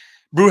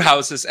brew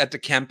houses at the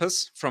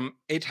campus, from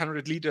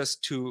 800 liters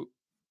to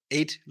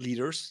 8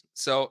 liters.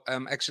 So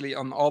actually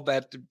on all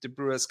that, the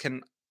brewers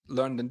can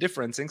learn the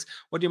different things.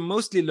 What you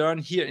mostly learn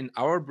here in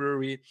our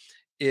brewery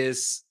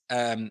is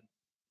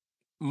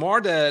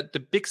more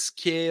the big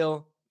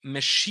scale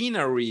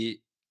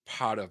machinery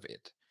part of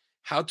it,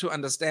 how to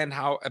understand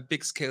how a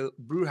big scale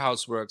brew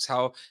house works,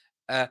 how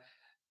a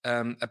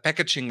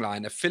packaging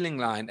line, a filling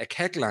line, a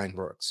keg line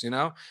works,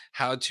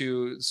 how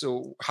to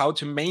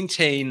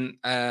maintain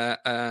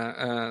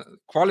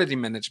quality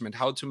management,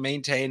 how to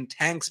maintain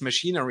tanks,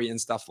 machinery and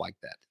stuff like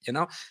that,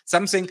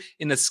 something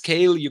in a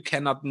scale you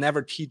cannot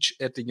never teach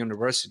at the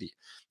university.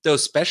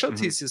 Those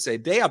specialties, you say,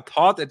 they are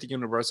taught at the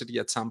university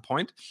at some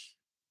point,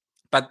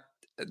 but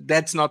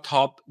that's not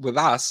taught with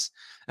us.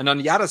 And on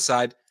the other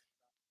side,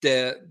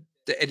 the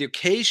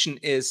education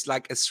is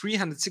like a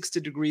 360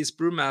 degrees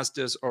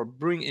brewmasters or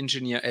brewing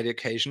engineer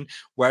education,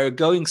 where you're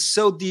going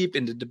so deep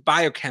into the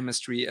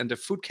biochemistry and the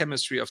food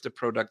chemistry of the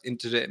product,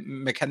 into the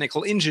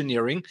mechanical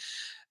engineering,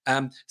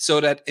 so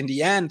that in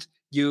the end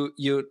you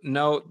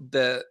know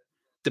the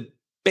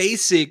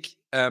basic,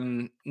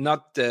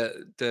 not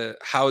the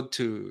how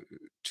to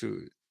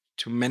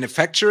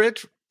manufacture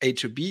it A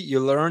to B. You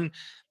learn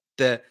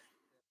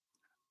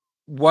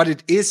what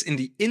it is in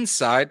the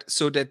inside,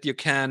 so that you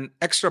can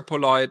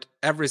extrapolate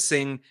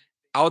everything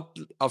out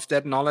of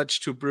that knowledge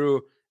to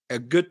brew a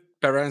good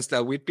Bavarian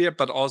style wheat beer,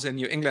 but also a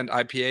New England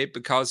IPA,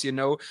 because you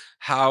know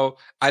how,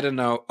 I don't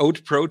know,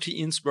 oat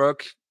proteins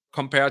work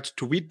compared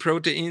to wheat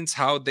proteins,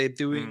 how they're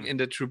doing in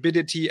the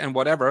turbidity and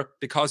whatever,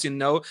 because you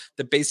know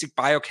the basic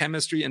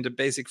biochemistry and the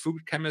basic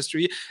food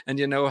chemistry, and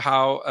you know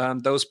how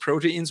those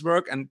proteins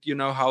work, and you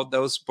know how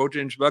those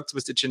proteins work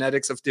with the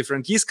genetics of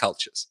different yeast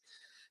cultures.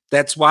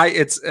 That's why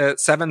it's a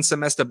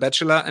 7-semester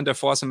bachelor and a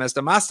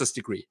 4-semester master's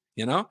degree,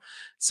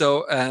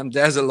 So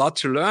there's a lot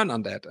to learn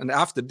on that. And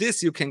after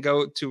this, you can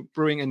go to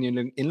brewing a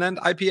New England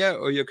IPA,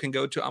 or you can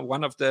go to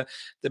one of the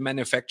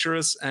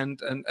manufacturers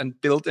and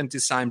build and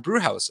design brew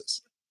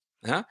houses.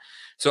 Yeah.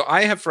 So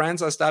I have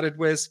friends I started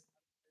with,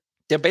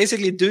 they're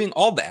basically doing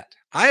all that.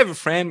 I have a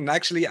friend, and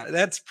actually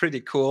that's pretty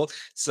cool.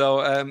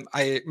 So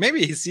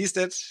maybe he sees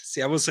that.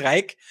 Servus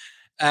Reik.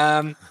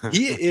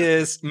 He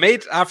is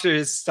made after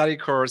his study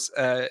course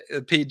a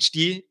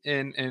PhD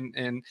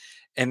in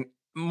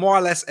more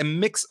or less a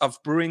mix of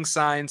brewing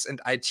science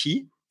and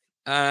IT,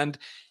 and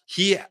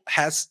he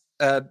has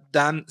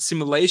done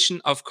simulation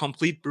of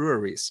complete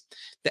breweries.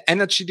 The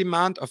energy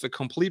demand of a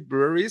complete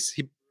breweries.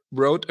 He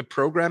wrote a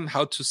program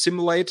how to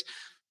simulate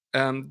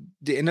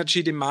the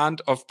energy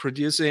demand of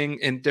producing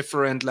in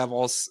different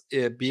levels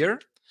beer.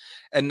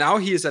 And now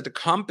he is at a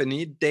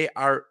company. They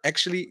are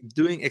actually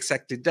doing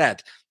exactly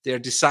that. They're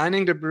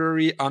designing the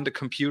brewery on the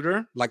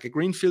computer, like a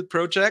greenfield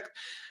project,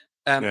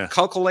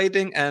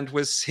 calculating, and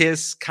with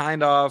his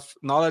kind of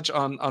knowledge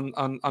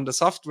on the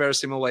software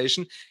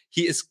simulation,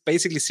 he is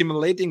basically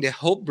simulating the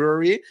whole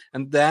brewery.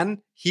 And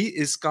then he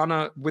is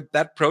gonna, with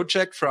that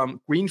project,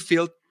 from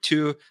greenfield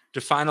to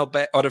the final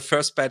or the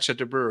first batch at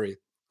the brewery.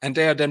 And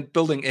they are then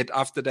building it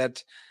after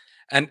that.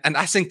 And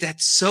I think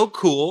that's so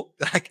cool.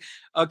 Like,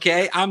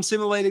 okay, I'm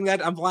simulating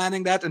that, I'm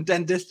planning that, and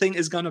then this thing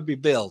is gonna be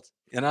built,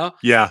 you know?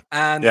 Yeah.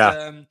 And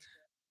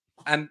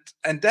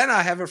then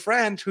I have a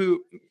friend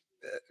who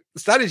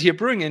studied here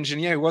brewing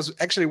engineer. He was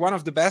actually one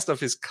of the best of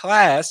his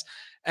class.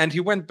 And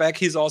he went back.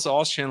 He's also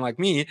Austrian like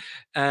me.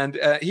 And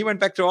he went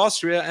back to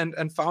Austria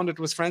and founded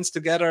with friends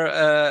together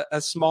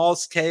a small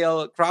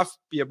scale craft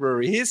beer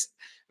brewery. He's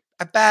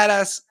a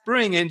badass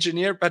brewing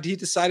engineer, but he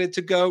decided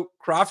to go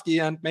crafty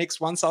and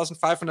makes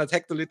 1,500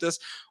 hectoliters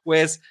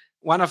with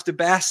one of the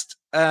best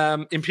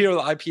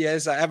imperial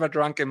IPAs I ever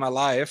drank in my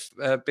life.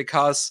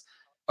 Because,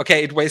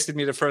 okay, it wasted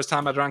me the first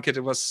time I drank it.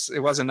 It was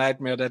a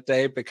nightmare that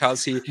day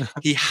because he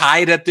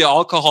hid the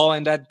alcohol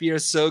in that beer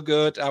so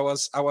good. I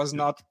was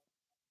not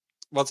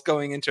what's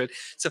going into it.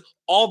 So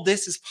all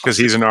this is possible because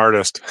he's an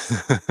artist.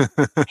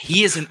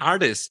 He is an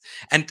artist.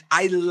 And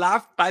I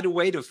love, by the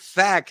way, the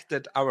fact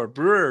that our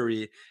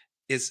brewery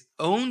is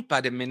owned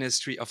by the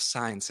Ministry of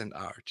Science and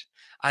Art.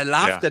 I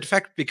love that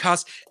fact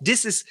because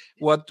this is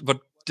what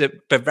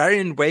the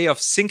Bavarian way of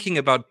thinking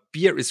about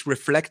beer is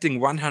reflecting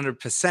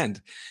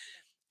 100%.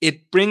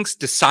 It brings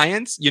the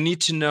science. You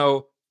need to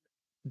know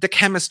the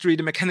chemistry,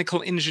 the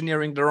mechanical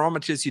engineering, the raw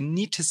materials. You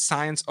need the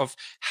science of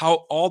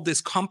how all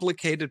this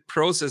complicated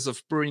process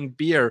of brewing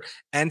beer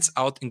ends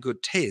out in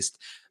good taste.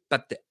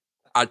 But the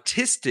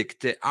artistic,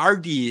 the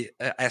RD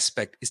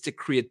aspect is the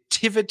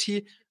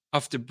creativity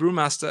of the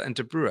brewmaster and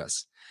the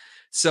brewers.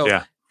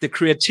 So the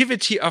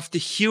creativity of the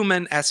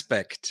human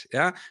aspect,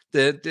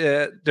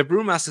 the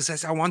brewmaster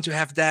says, I want to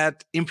have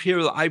that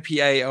imperial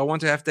IPA, I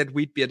want to have that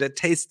wheat beer that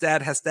tastes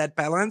that, has that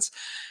balance,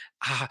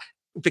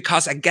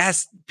 because I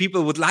guess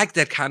people would like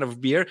that kind of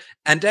beer.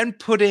 And then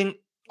putting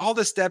all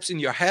the steps in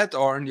your head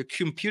or in your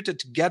computer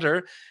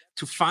together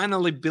to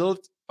finally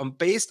build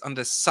based on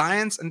the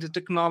science and the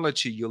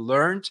technology you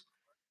learned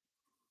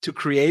to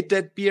create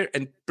that beer,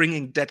 and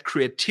bringing that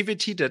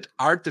creativity, that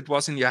art that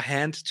was in your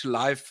hand to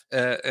life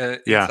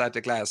inside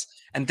the glass.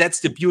 And that's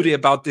the beauty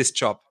about this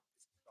job.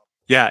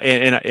 Yeah,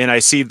 and I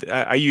see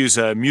I use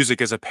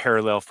music as a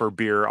parallel for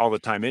beer all the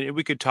time. And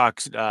we could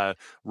talk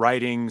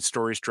writing,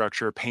 story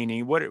structure,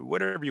 painting,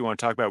 whatever you want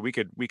to talk about. We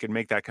could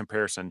make that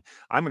comparison.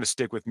 I'm going to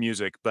stick with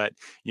music, but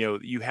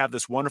you have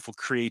this wonderful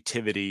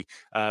creativity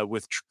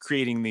with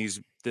creating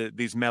these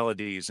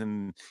melodies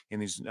and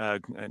these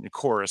and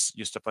chorus,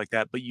 stuff like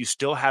that. But you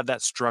still have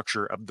that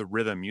structure of the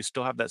rhythm. You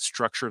still have that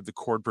structure of the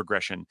chord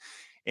progression.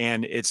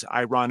 And it's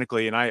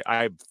ironically, and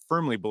I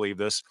firmly believe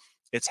this,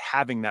 it's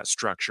having that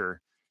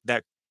structure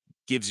that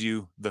gives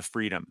you the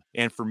freedom.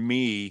 And for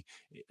me,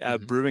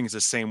 brewing is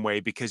the same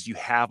way, because you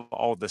have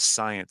all the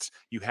science,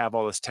 you have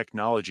all this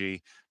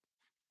technology.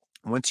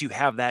 Once you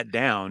have that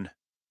down,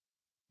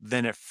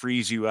 then it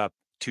frees you up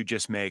to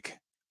just make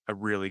a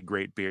really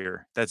great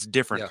beer that's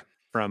different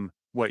from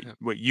what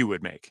you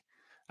would make.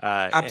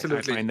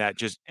 Absolutely. I find that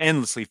just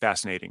endlessly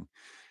fascinating.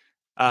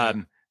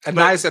 A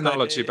nice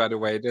analogy, by the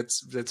way.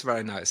 That's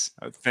very nice.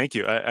 Thank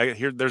you. I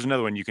hear there's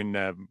another one you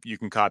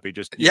can copy.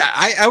 Just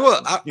I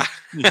will.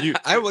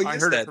 I will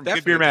use that.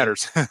 Good Beer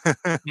Matters.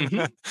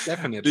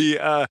 Definitely.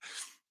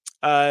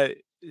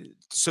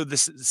 So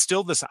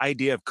this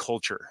idea of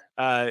culture.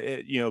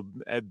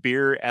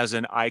 Beer as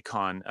an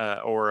icon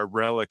or a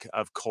relic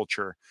of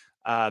culture.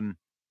 Help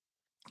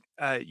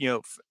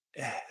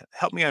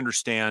me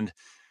understand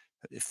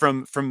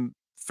from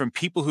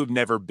people who've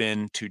never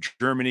been to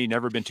Germany,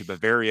 never been to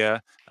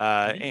Bavaria,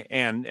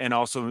 and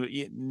also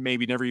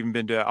maybe never even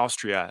been to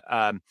Austria.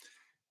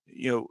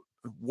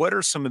 What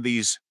are some of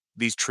these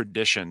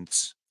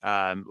traditions?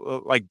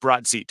 Like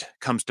Bratziet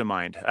comes to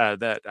mind.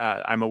 That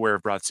I'm aware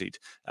of Bratziet.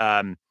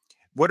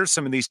 What are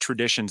some of these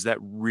traditions that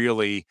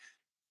really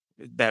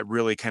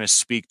kind of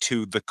speak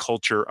to the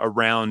culture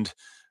around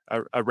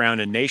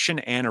a nation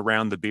and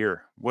around the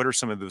beer? What are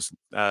some of those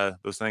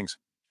things?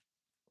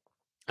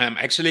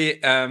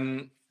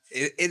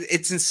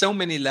 It's in so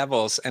many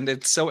levels, and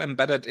it's so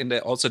embedded in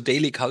the also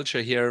daily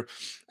culture here,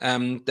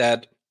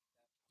 that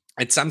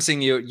it's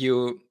something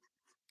you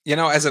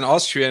as an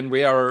Austrian,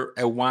 we are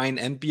a wine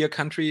and beer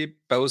country,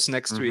 both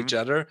next to each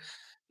other.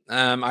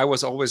 I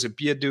was always a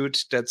beer dude.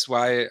 That's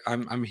why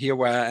I'm here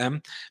where I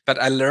am.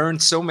 But I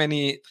learned so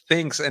many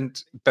things,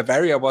 and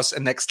Bavaria was a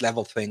next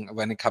level thing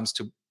when it comes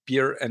to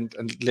beer and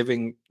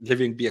living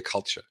beer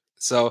culture.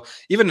 So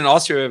even in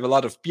Austria, we have a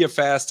lot of beer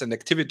fests and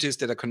activities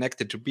that are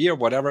connected to beer,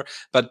 whatever.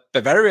 But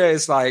Bavaria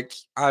is like,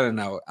 I don't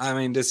know. I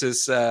mean, this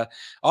is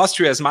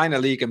Austria is minor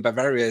league, and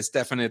Bavaria is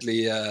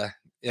definitely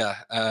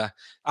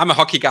I'm a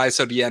hockey guy,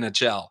 so the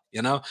NHL,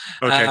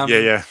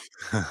 Okay. Yeah.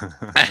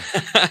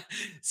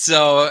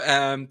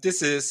 So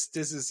this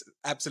is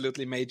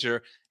absolutely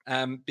major,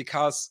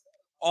 because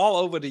all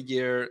over the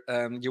year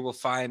you will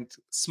find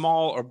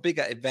small or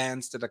bigger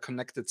events that are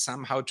connected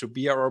somehow to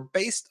beer or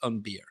based on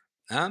beer.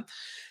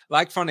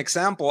 Like, for an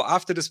example,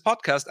 after this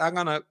podcast, I'm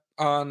gonna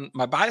on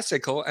my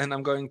bicycle and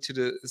I'm going to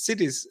the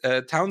city's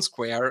town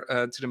square,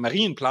 to the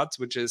Marienplatz,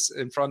 which is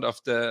in front of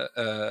the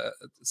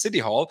city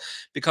hall,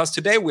 because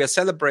today we are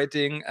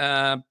celebrating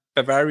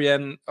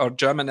Bavarian or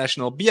German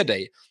National Beer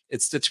Day.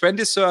 It's the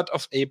 23rd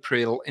of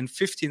April in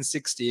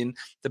 1516.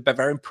 The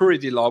Bavarian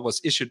Purity Law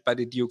was issued by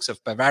the Dukes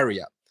of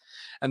Bavaria.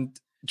 And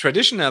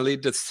traditionally,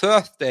 the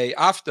third day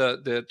after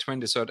the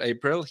 23rd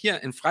April, here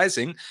in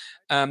Freising,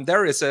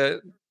 there is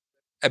a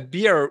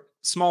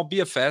small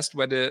beer fest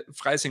where the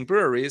Freising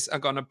breweries are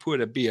going to pour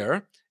the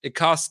beer. It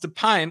costs, the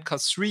pint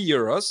costs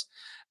 €3,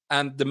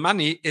 and the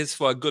money is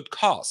for a good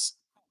cause.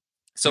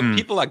 So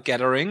people are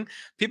gathering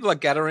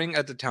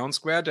at the town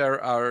square.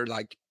 There are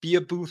like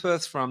beer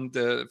boothers from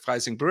the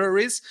Freising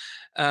breweries.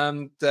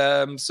 And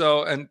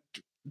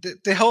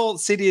the whole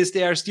city is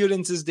there,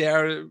 students is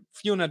there,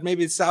 few hundred,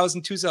 maybe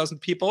 1,000, 2,000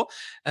 people.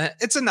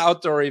 It's an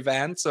outdoor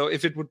event, so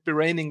if it would be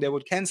raining, they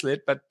would cancel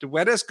it, but the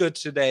weather's good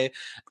today.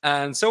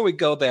 And so we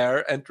go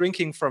there and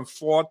drinking from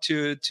 4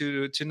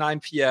 to 9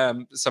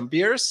 p.m. some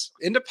beers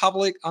in the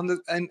public in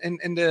the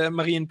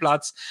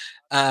Marienplatz,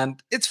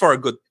 and it's for a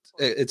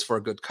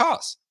good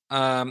cause.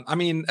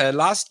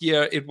 Last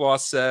year it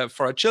was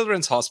for a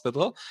children's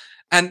hospital,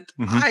 and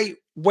I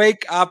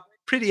wake up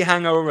pretty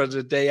hungover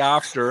the day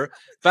after,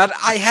 but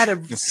I had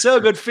a so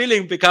good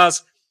feeling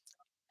because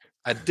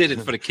I did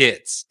it for the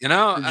kids, You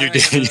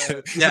did.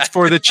 Yeah. It's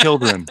for the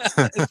children.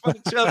 It's for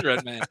the children,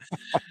 man.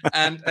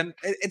 And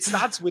it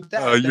starts with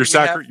that.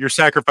 Your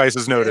sacrifice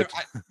is noted.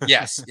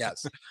 Yes.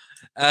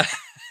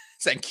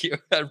 Thank you.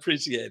 I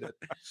appreciate it.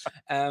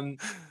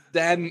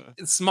 Then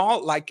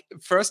small, like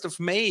 1st of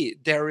May,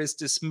 there is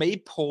this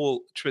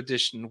maypole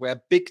tradition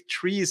where big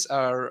trees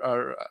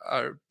are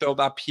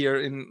built up here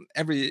in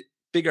every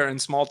bigger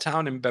and small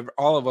town in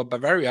all over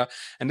Bavaria.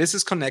 And this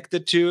is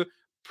connected to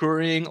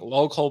pouring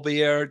local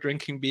beer,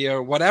 drinking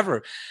beer,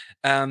 whatever.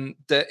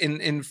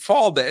 In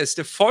fall, there is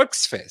the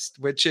Volksfest,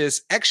 which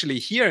is actually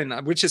here,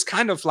 which is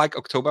kind of like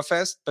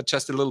Oktoberfest, but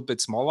just a little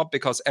bit smaller,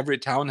 because every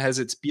town has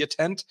its beer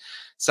tent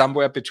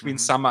somewhere between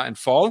summer and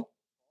fall.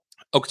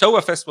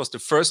 Oktoberfest was the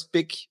first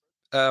big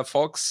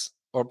folks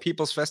or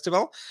people's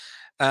festival.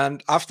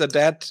 And after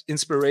that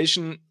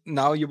inspiration,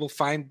 now you will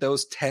find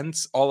those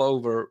tents all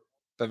over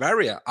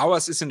Bavaria.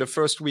 Ours is in the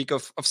first week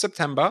of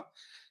September.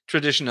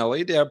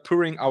 Traditionally, they are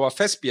pouring our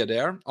Festbier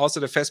there. Also,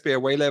 the Festbier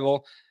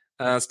available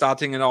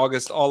starting in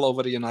August all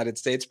over the United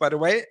States, by the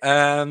way.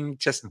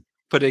 Just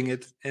putting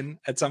it in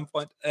at some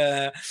point.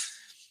 Awesome.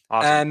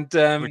 And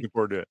looking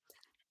forward to it.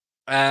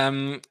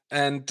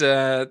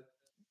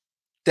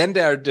 Then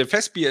the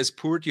Festbier is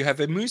poured. You have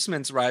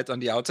amusements right on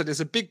the outside.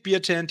 There's a big beer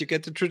tent. You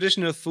get the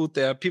traditional food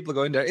there. People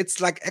go in there. It's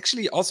like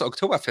actually also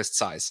Oktoberfest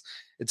size.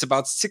 It's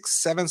about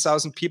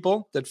 6,000-7,000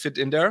 people that fit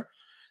in there.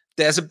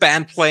 There's a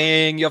band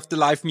playing. You have the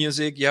live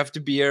music. You have the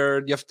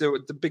beer. You have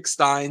the big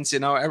steins.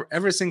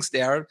 Everything's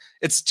there.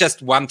 It's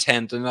just one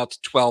tent and not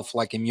 12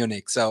 like in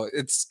Munich. So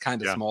it's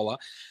kind of smaller.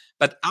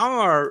 But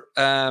our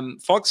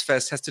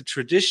Volksfest has the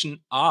tradition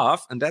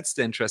of, and that's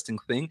the interesting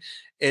thing,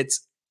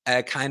 it's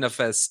a kind of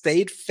a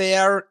state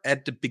fair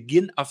at the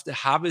beginning of the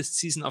harvest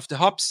season of the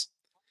hops,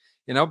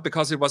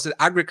 because it was an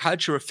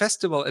agricultural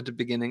festival at the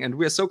beginning, and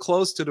we're so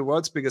close to the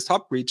world's biggest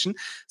hop region.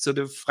 So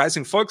the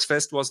Freising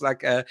Volksfest was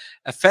like a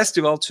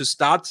festival to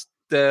start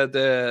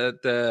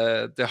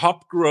the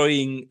hop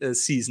growing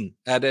season,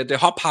 the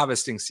hop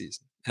harvesting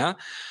season. Yeah,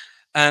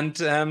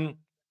 and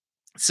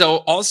so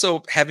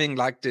also having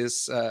like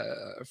this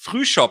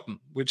Frühschoppen,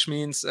 which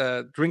means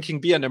drinking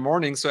beer in the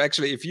morning. So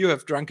actually, if you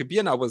have drunk a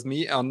beer now with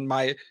me, on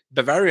my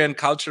Bavarian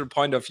cultural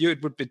point of view,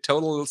 it would be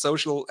total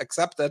social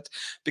accepted,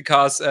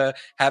 because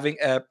having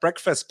a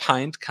breakfast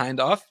pint, kind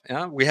of,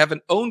 we have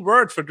an own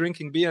word for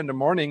drinking beer in the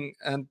morning,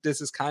 and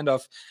this is kind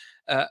of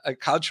a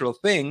cultural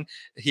thing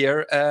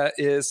here,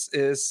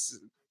 is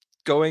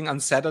going on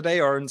Saturday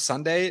or on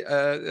Sunday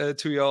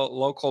to your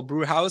local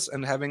brew house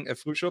and having a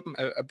Frühschoppen,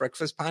 a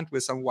breakfast pint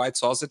with some white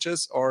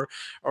sausages or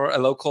a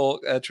local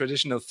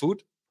traditional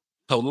food.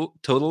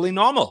 Totally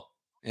normal.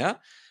 Yeah.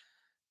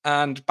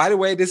 And by the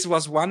way, this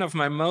was one of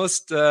my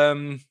most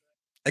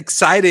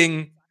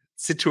exciting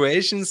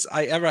situations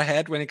I ever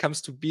had when it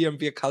comes to beer and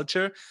beer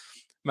culture.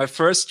 My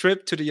first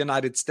trip to the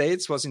United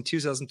States was in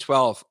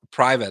 2012,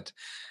 private.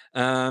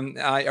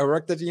 I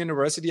worked at the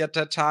university at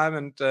that time,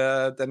 and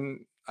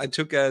then I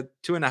took a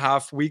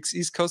 2.5 weeks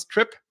East Coast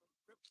trip.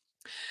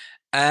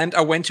 And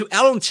I went to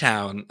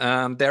Allentown.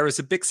 There is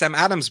a big Sam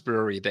Adams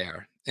brewery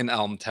there in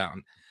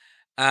Allentown.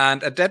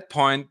 And at that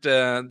point,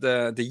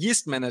 the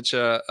yeast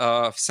manager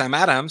of Sam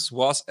Adams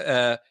was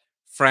a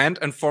friend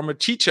and former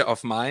teacher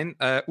of mine,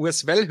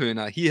 Urs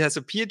Wellhöhner. He has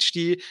a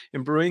PhD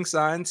in brewing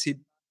science.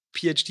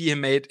 PhD he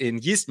made in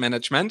yeast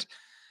management.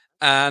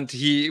 And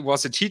he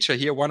was a teacher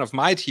here, one of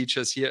my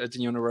teachers here at the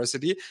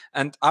university.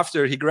 And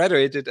after he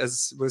graduated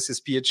with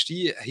his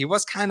PhD, he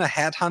was kind of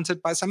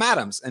headhunted by Sam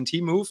Adams. And he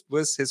moved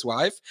with his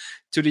wife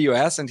to the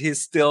US. And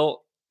he's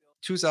still,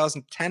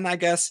 2010, I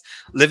guess,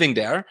 living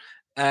there.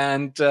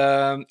 And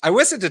I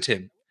visited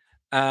him.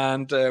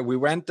 And we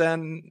went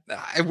then,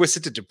 I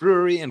visited the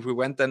brewery, and we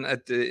went then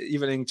at the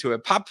evening to a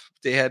pub.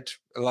 They had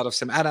a lot of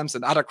Sam Adams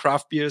and other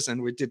craft beers,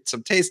 and we did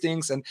some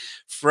tastings. And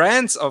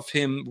friends of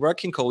him,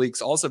 working colleagues,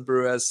 also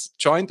brewers,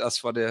 joined us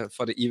for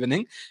the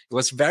evening. It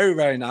was very,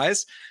 very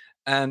nice.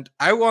 And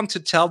I want to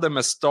tell them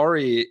a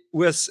story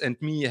Urs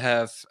and me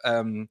have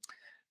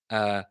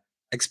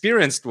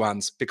experienced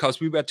once, because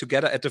we were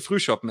together at the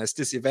Frühschoppen, as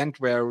this event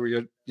where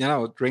we're,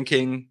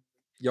 drinking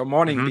your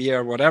morning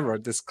beer, whatever,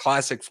 this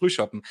classic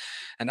Frühschoppen.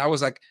 And I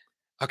was like,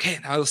 okay,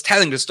 and I was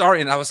telling the story,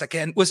 and I was like,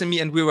 and Urs and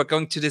me, and we were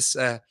going to this,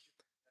 Urs,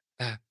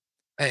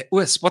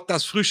 what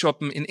does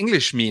Frühschoppen in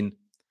English mean?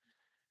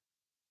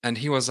 And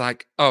he was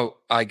like, oh,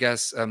 I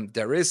guess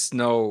there is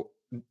no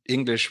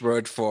English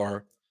word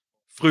for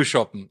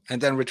Frühschoppen.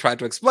 And then we tried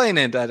to explain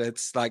it, that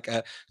it's like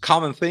a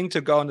common thing to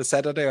go on a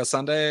Saturday or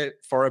Sunday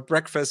for a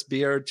breakfast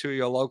beer to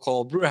your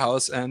local brew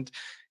house and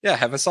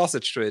have a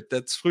sausage to it.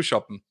 That's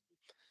Frühschoppen.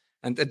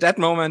 And at that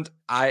moment,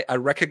 I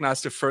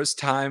recognized the first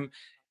time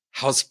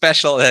how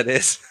special that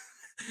is,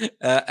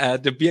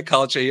 the beer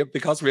culture here,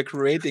 because we're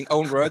creating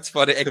own words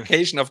for the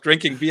occasion of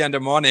drinking beer in the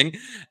morning.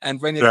 And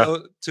when you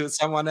go to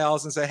someone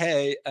else and say,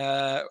 hey,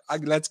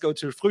 let's go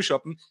to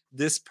Frühschoppen,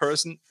 this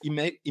person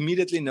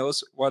immediately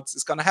knows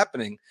what's going to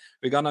happening.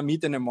 We're going to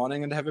meet in the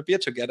morning and have a beer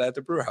together at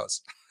the brew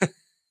house.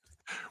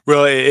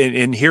 Well,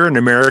 in here in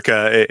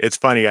America, it's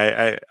funny.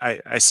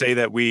 I say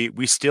that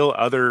we steal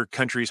other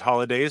countries'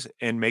 holidays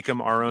and make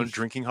them our own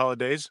drinking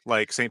holidays,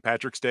 like St.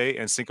 Patrick's Day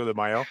and Cinco de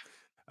Mayo.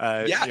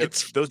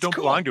 Those don't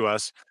belong to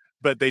us,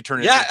 but they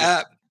turn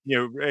into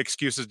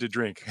excuses to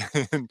drink.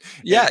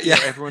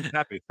 Everyone's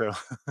happy. So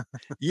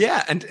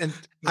and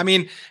I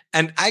mean,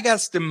 and I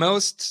guess the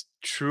most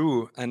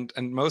true and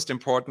most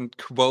important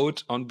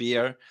quote on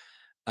beer,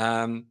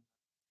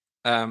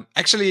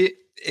 actually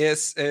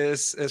is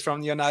from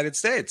the United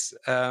States.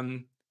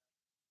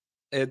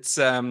 It's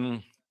no,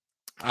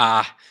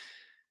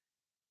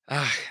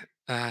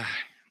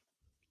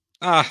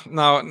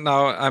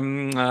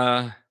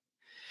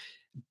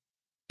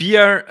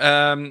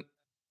 beer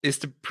is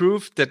the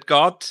proof that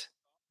God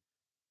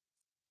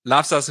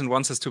loves us and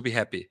wants us to be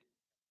happy.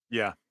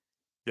 Yeah.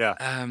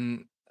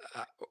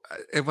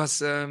 It was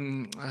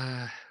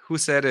who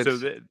said it? So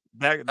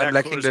that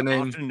quote is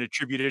often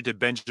attributed to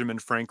Benjamin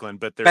Franklin,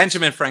 but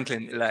Benjamin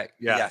Franklin,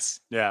 yes.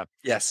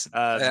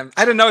 I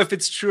don't know if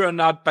it's true or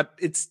not, but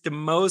it's the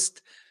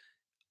most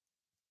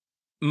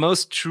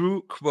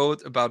true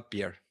quote about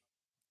beer.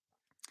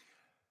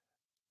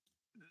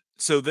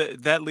 So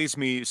that leads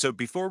me. So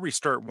before we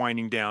start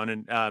winding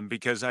down, and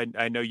because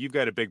I know you've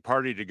got a big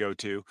party to go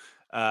to,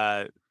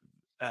 kind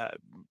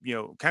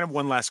of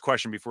one last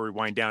question before we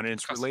wind down, and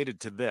it's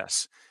related to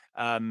this.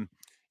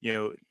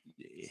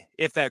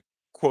 If that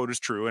quote is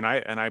true, and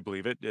I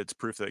believe it, it's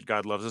proof that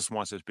God loves us,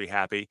 wants us to be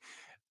happy.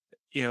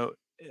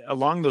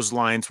 Along those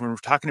lines, when we're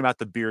talking about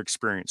the beer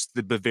experience,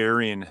 the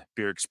Bavarian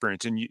beer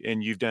experience,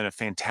 and you've done a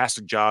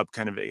fantastic job,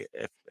 kind of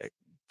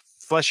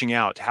fleshing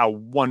out how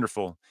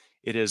wonderful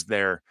it is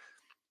there.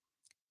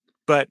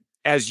 But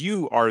as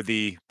you are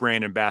the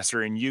brand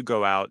ambassador, and you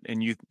go out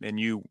and you,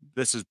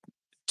 this is,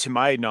 to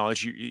my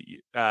knowledge,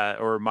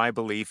 or my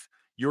belief,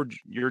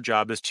 your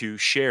job is to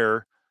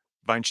share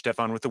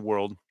Weihenstephan with the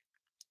world,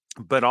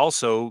 but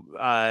also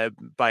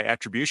by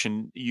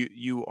attribution,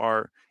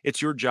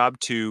 it's your job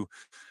to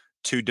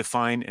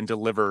define and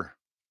deliver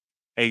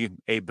a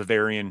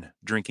Bavarian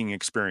drinking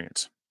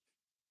experience.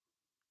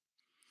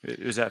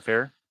 Is that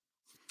fair?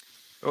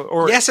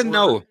 Or yes and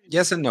no.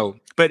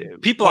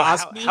 But people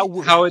ask me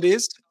how it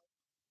is.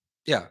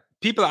 Yeah,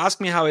 people ask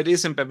me how it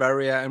is in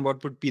Bavaria and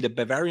what would be the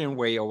Bavarian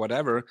way or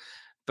whatever.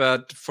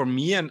 But for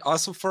me, and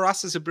also for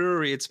us as a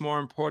brewery, it's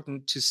more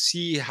important to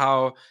see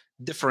how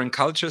different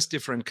cultures,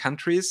 different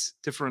countries,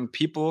 different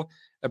people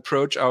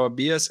approach our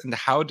beers and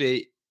how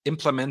they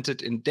implement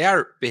it in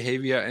their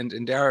behavior and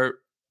in their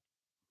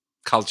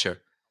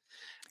culture.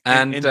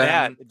 And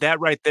that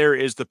right there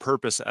is the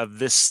purpose of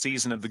this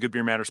season of the Good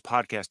Beer Matters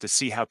podcast, to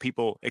see how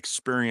people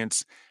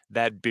experience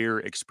that beer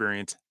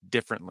experience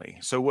differently.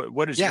 So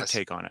what is your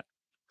take on it?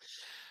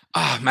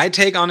 My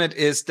take on it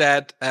is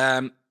that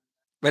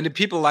when the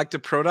people like the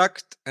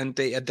product and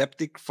they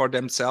adapt it for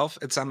themselves,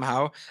 it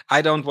somehow,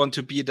 I don't want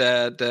to be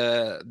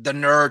the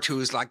nerd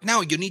who's like,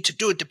 no, you need to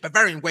do it the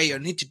Bavarian way, you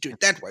need to do it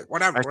that way,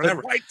 whatever.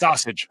 White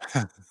sausage.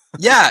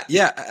 Yeah.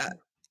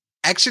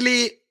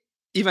 Actually,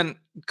 even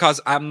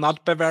because I'm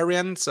not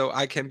Bavarian, so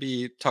I can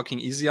be talking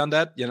easy on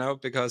that,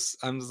 because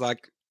I'm just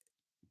like,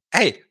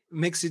 hey,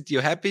 makes it you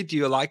happy? Do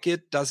you like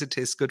it? Does it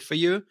taste good for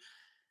you?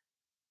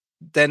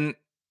 Then,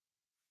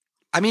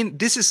 I mean,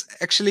 this is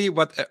actually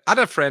what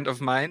other friend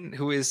of mine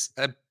who is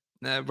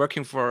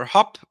working for a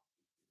hop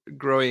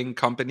growing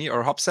company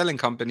or hop selling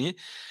company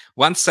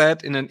once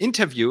said in an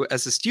interview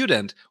as a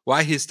student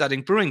why he's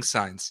studying brewing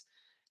science.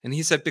 And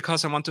he said,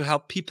 because I want to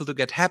help people to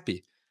get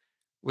happy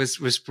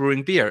with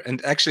brewing beer.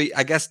 And actually,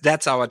 I guess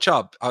that's our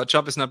job. Our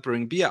job is not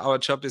brewing beer. Our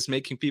job is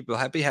making people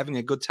happy, having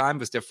a good time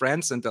with their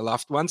friends and their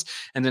loved ones,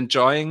 and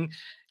enjoying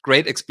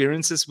great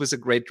experiences with a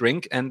great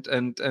drink. And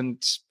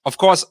of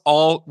course,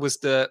 all with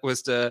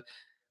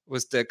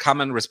the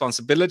common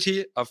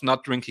responsibility of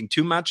not drinking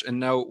too much and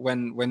know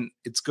when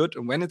it's good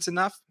and when it's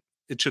enough.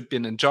 It should be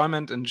an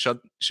enjoyment and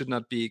should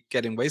not be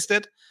getting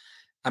wasted.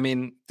 I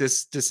mean,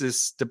 this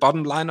is the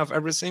bottom line of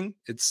everything.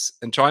 It's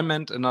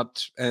enjoyment and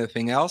not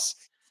anything else.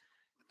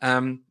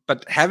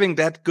 But having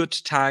that good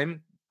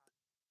time,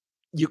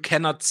 you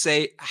cannot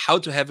say how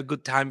to have a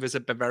good time with a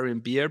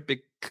Bavarian beer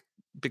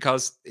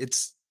because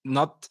it's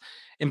not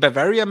in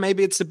Bavaria.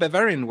 Maybe it's the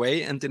Bavarian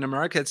way, and in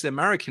America it's the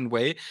American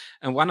way.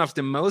 And one of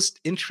the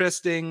most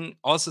interesting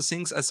also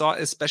things I saw,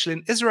 especially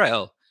in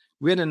Israel,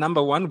 we're the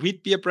number one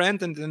wheat beer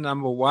brand and the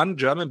number one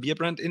German beer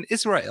brand in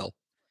Israel.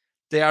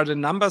 They are the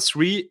number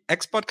 3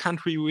 export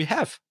country we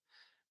have,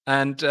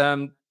 and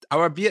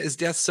our beer is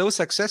there so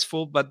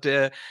successful. But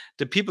the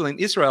people in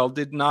Israel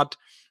did not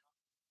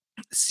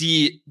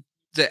see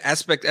the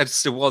aspect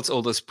as the world's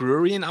oldest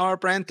brewery in our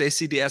brand. They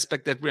see the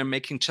aspect that we're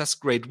making just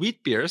great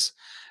wheat beers,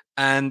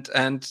 and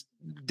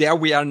there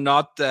we are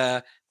not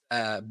the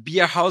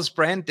beer house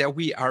brand. There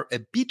we are a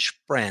beach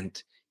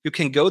brand. You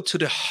can go to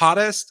the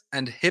hottest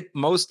and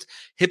most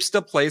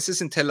hipster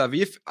places in Tel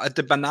Aviv, at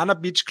the Banana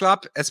Beach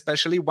Club,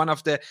 especially one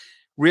of the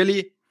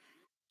really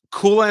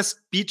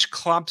coolest beach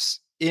clubs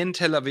in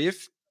Tel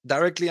Aviv,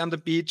 directly on the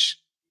beach.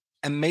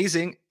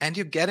 Amazing. And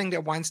you're getting the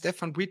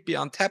Weihenstephan wheat beer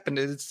on tap, and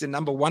it's the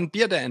number 1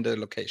 beer there in the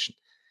location.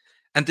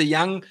 And the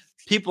young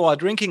people are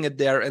drinking it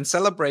there and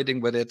celebrating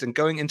with it and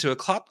going into a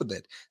club with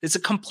it. It's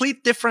a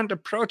complete different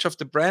approach of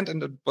the brand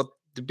and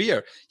the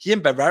beer. Here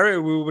in Bavaria,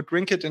 we would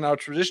drink it in our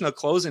traditional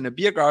clothes in a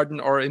beer garden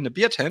or in a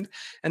beer tent.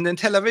 And in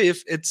Tel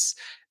Aviv,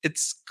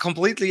 it's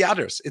completely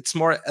others. It's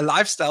more a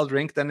lifestyle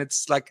drink than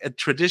it's like a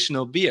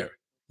traditional beer,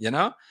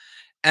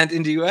 And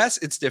in the US,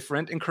 it's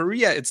different. In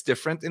Korea, it's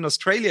different. In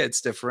Australia,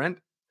 it's different.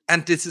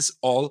 And this is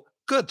all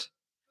good.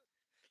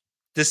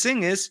 The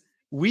thing is,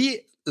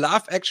 we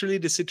love actually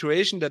the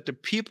situation that the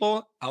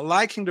people are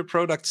liking the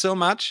product so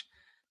much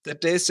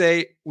that they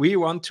say, we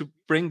want to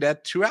bring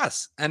that to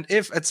us. And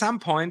if at some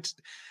point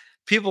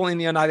people in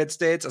the United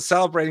States are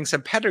celebrating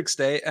St. Patrick's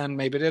Day and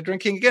maybe they're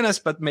drinking Guinness,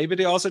 but maybe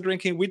they're also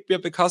drinking wheat beer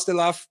because they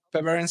love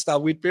Bavarian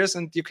style wheat beers,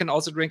 and you can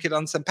also drink it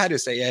on St.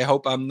 Patrick's Day. I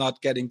hope I'm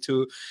not getting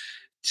too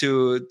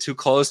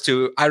close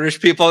to Irish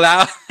people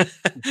now.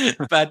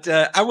 But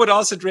I would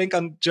also drink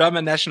on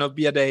German National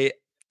Beer Day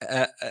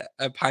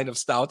a pint of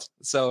stout.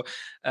 So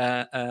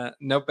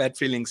no bad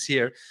feelings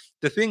here.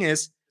 The thing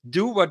is,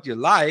 do what you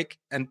like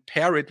and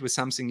pair it with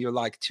something you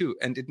like too.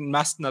 And it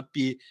must not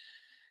be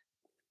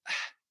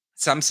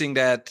something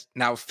that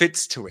now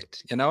fits to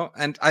it,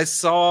 And I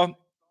saw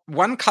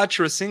one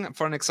cultural thing,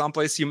 for an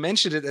example, is you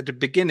mentioned it at the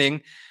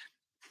beginning,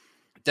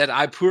 that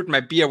I poured my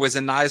beer with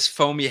a nice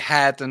foamy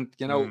head and,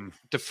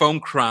 the foam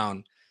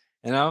crown,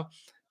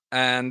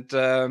 and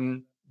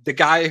the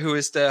guy who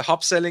is the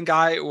hop selling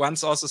guy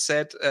once also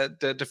said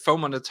the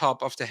foam on the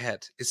top of the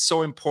head is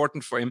so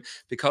important for him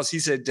because he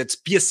said that's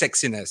beer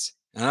sexiness,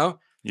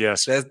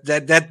 Yes. That's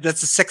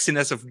the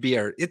sexiness of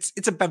beer.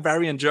 It's a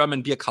Bavarian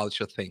German beer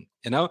culture thing,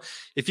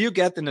 If you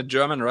get in a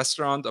German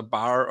restaurant or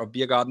bar or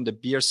beer garden the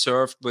beer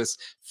served with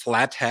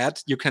flat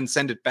head, you can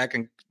send it back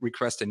and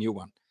request a new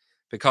one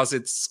because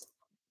it's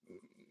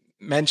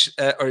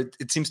or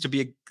it seems to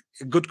be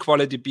a good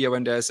quality beer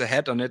when there's a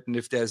head on it, and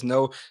if there's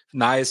no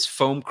nice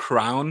foam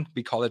crown,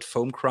 we call it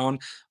foam crown,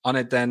 on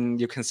it, then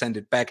you can send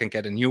it back and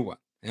get a new one.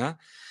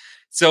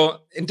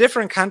 So in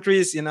different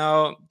countries,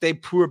 they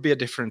pour beer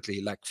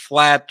differently, like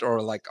flat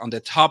or like on the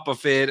top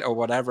of it or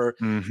whatever.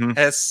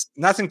 Has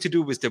nothing to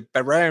do with the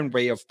Bavarian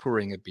way of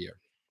pouring a beer.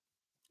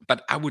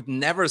 But I would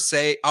never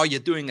say, oh,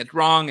 you're doing it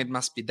wrong, it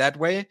must be that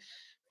way.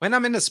 When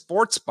I'm in a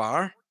sports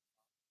bar,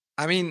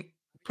 I mean,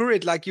 pour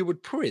it like you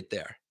would pour it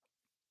there.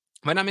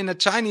 When I'm in a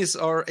Chinese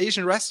or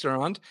Asian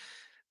restaurant,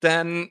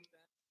 then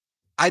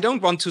I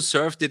don't want to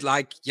serve it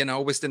like,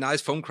 with the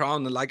nice foam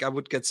crown, like I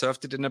would get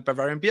served it in a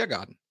Bavarian beer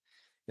garden.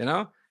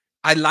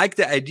 I like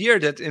the idea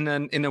that in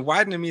a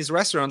Vietnamese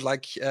restaurant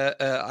like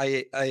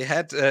I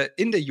had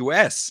in the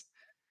US,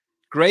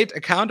 great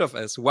account of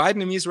us,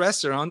 Vietnamese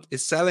restaurant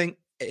is selling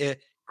a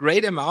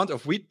great amount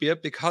of wheat beer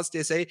because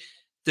they say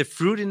the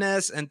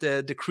fruitiness and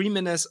the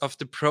creaminess of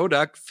the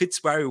product fits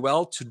very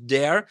well to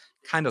their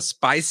kind of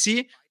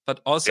spicy,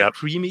 but also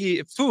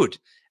creamy food.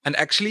 And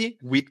actually,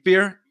 wheat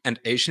beer and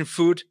Asian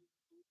food,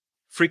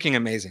 freaking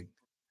amazing.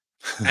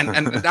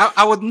 and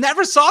I would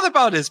never thought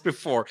about this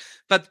before.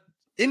 But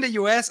in the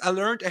US, I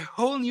learned a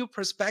whole new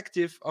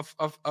perspective of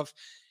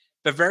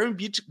Bavarian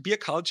beer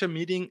culture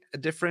meeting a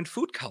different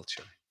food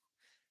culture.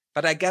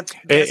 But I get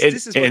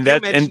this is what you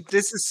mentioned.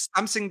 This is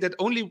something that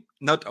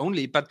not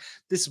only, but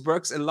this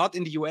works a lot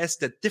in the US,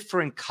 that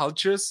different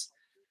cultures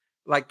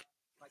like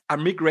are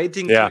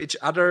migrating to each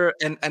other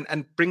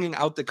and bringing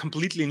out the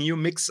completely new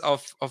mix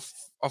of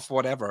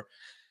whatever.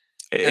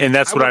 And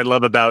that's what I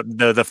love about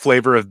the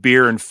flavor of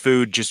beer and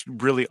food. Just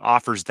really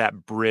offers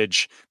that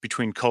bridge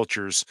between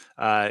cultures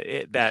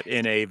that,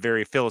 in a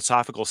very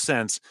philosophical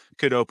sense,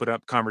 could open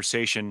up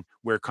conversation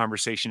where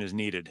conversation is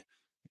needed,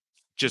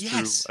 just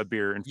through a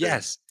beer and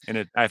food.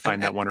 And I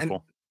find that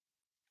wonderful.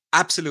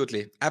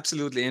 Absolutely,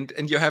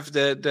 and you have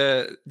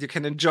you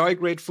can enjoy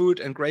great food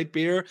and great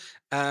beer,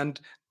 and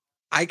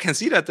I can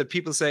see that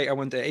people say, I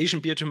want the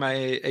Asian beer to my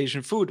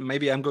Asian food.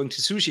 Maybe I'm going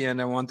to sushi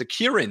and I want the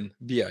Kirin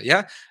beer.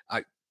 Yeah,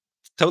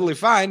 totally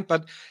fine.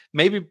 But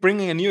maybe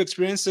bringing a new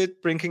experience,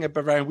 bringing a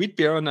Bavarian wheat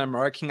beer and an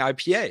American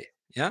IPA.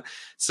 Yeah,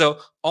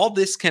 so all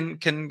this can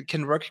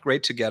work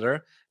great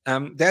together.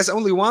 There's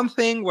only one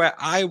thing where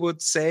I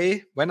would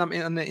say when I'm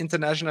in the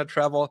international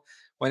travel,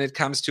 when it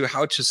comes to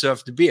how to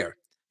serve the beer,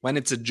 when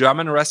it's a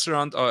German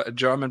restaurant or a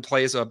German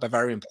place or a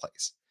Bavarian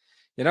place.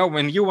 You know,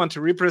 when you want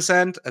to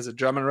represent as a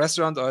German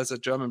restaurant or as a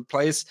German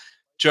place,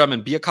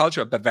 German beer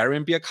culture,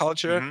 Bavarian beer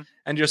culture,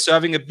 and you're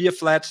serving a beer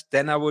flat,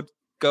 then I would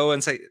go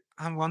and say,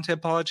 I want to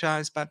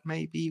apologize, but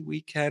maybe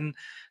we can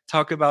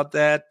talk about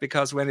that,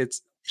 because when it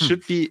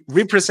should be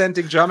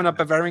representing German or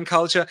Bavarian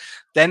culture,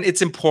 then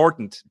it's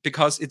important,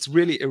 because it's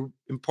really an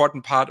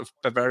important part of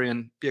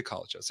Bavarian beer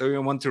culture. So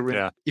you want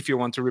to if you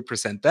want to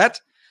represent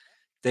that,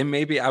 then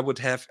maybe I would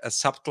have a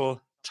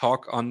subtle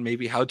talk on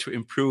maybe how to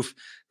improve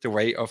the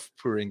way of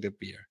pouring the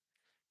beer.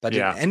 But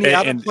in any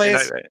other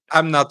place,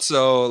 I'm not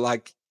so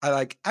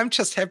I'm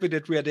just happy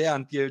that we're there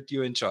and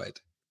you enjoy it.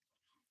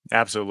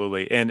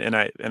 Absolutely. And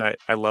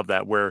I love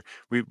that, where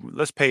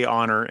let's pay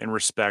honor and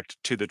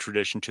respect to the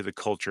tradition, to the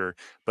culture,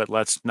 but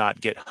let's not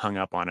get hung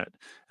up on it.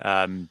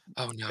 Oh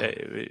no.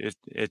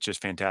 It's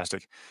just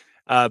fantastic.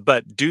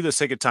 But due to the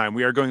sake of time,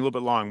 we are going a little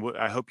bit long.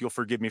 I hope you'll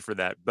forgive me for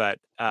that. But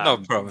no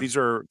problem. These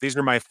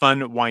are my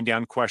fun wind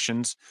down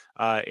questions,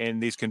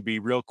 and these can be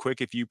real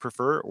quick if you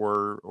prefer,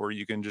 or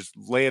you can just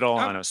lay it all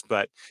on us.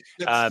 But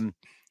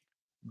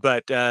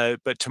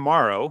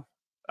tomorrow,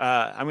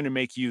 I'm going to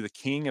make you the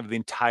king of the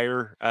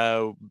entire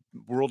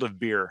world of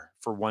beer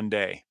for one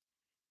day.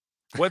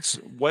 What's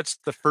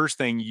the first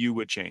thing you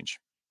would change?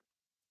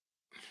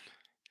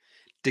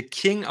 The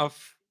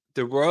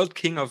world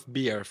king of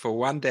beer for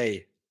one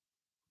day.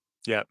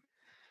 Yep.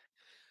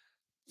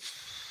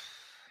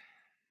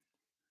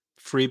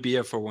 Free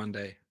beer for one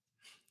day.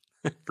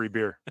 Free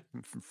beer.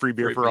 Free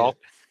beer for all.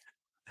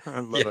 I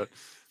love it.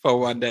 For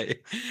one day.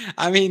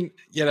 I mean,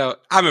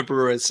 I'm a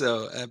brewer,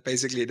 so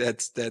basically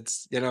that's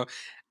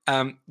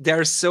there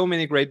are so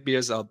many great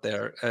beers out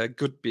there,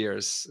 good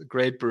beers,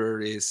 great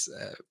breweries,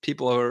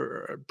 people who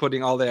are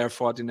putting all their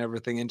effort and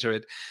everything into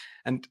it.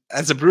 And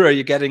as a brewer,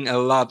 you're getting a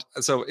lot.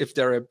 So if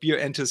there are beer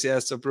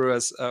enthusiasts or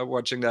brewers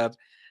watching that,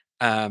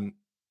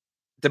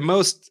 the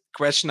most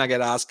question I get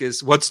asked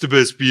is, what's the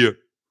best beer?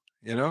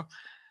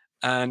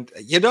 And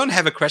you don't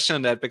have a question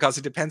on that, because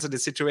it depends on the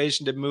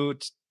situation, the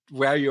mood,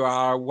 where you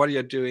are, what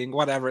you're doing,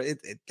 whatever.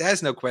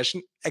 There's no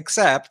question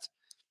except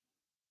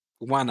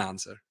one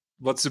answer.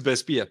 What's the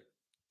best beer?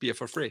 Beer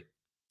for free.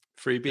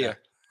 Free beer.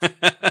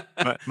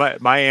 Yeah.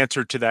 my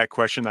answer to that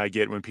question I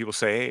get when people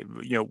say,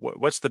 hey,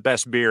 what's the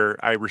best beer?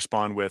 I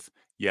respond with,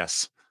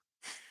 yes.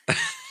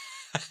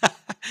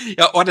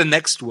 Or the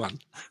next one.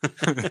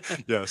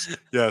 Yes.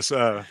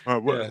 Are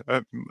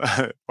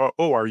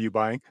you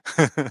buying?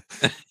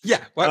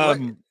 Yeah.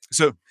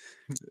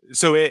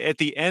 So at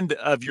the end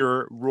of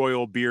your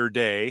Royal Beer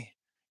Day,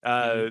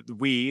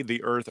 we,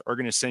 the Earth, are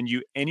going to send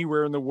you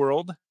anywhere in the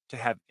world to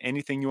have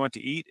anything you want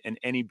to eat and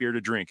any beer to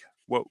drink.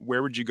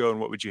 Where would you go and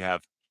what would you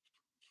have?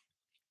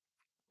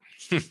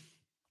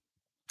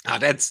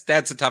 That's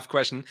a tough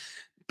question.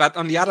 But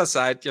on the other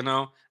side,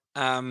 do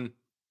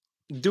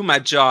my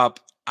job,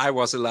 I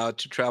was allowed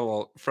to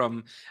travel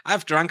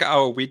I've drunk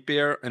our wheat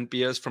beer and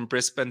beers from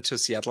Brisbane to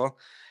Seattle.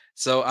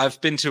 So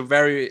I've been to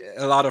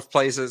a lot of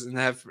places and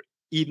have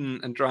eaten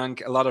and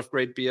drunk a lot of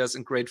great beers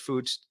and great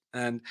food.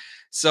 And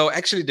so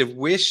actually the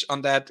wish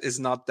on that is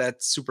not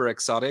that super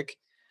exotic.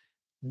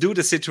 Due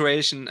to the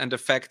situation and the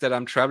fact that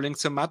I'm traveling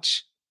so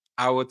much,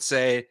 I would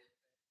say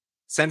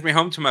send me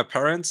home to my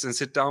parents and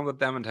sit down with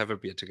them and have a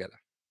beer together.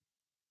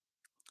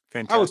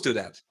 Fantastic.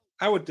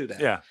 I would do that.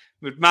 Yeah.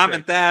 With mom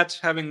and dad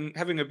having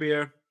a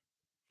beer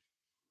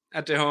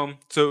at their home.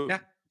 So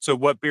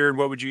what beer and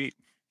what would you eat?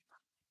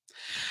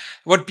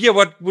 What beer?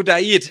 What would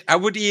I eat? I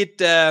would eat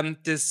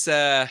this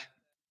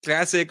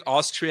classic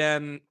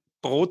Austrian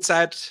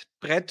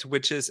Brotzeitbrett,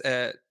 which is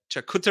a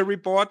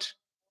charcuterie board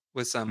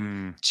with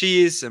some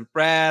cheese and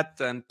bread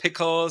and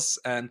pickles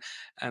and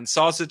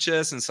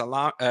sausages and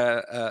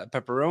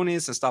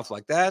pepperonis and stuff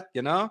like that.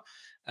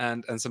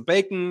 and some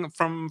bacon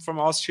from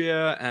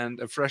Austria,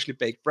 and a freshly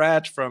baked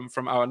bread from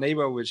our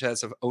neighbor, which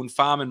has his own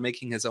farm and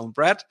making his own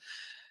bread.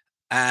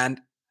 And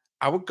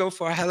I would go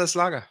for a Helles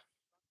Lager.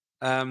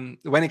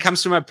 When it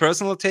comes to my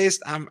personal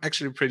taste, I'm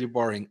actually pretty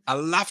boring. I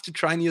love to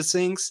try new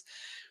things,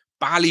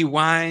 barley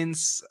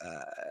wines,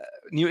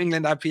 New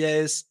England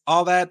IPAs,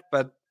 all that.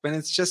 But when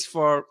it's just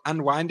for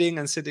unwinding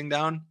and sitting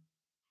down,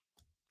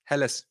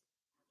 Helles.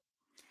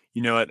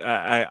 You know what?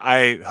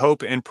 I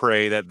hope and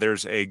pray that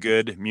there's a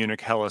good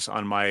Munich Helles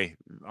on my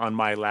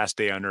last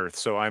day on Earth.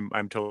 So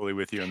I'm totally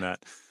with you on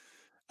that.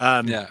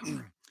 Yeah.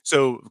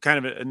 So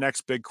kind of a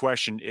next big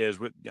question is,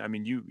 I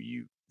mean,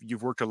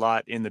 you've worked a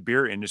lot in the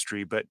beer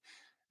industry, but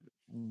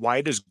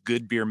why does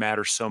good beer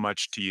matter so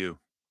much to you?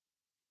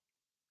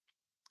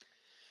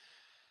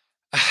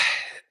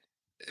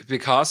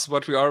 Because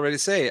what we already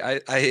say,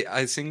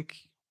 I think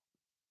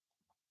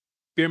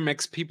beer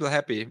makes people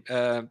happy.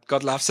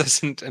 God loves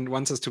us and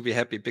wants us to be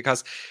happy,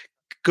 because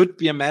good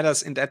beer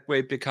matters in that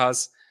way,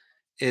 because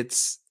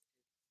it's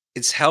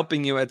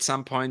helping you at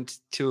some point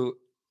to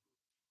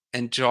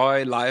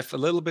enjoy life a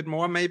little bit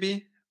more,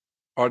 maybe,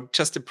 or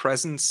just the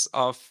presence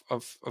of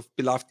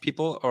beloved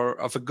people, or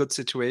of a good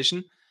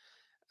situation.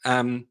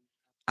 Um,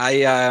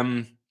 I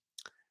um,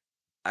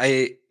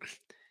 I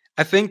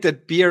I think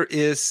that beer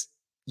is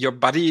your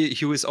buddy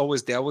who is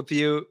always there with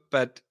you,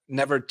 but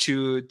never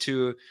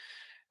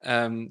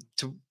um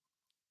to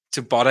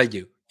to bother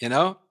you. You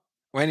know,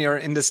 when you're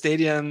in the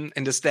stadium,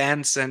 in the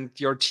stands, and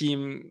your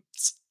team's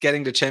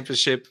getting the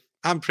championship,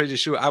 I'm pretty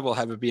sure I will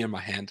have a beer in my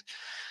hand.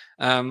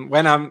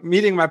 When I'm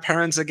meeting my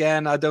parents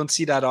again, I don't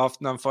see that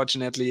often,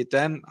 unfortunately.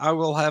 Then I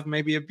will have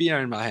maybe a beer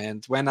in my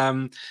hand. When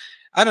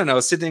I don't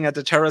know, sitting at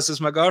the terrace with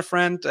my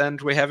girlfriend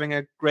and we're having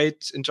a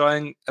great,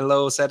 enjoying a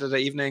low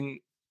Saturday evening,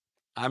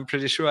 I'm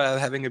pretty sure I'm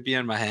having a beer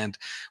in my hand.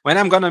 When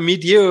I'm gonna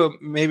meet you,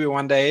 maybe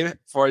one day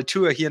for a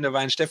tour here in the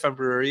Weihenstephan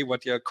Brewery,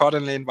 what you're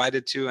cordially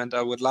invited to, and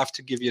I would love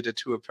to give you the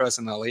tour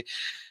personally.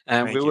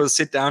 And we will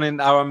sit down in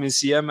our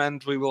museum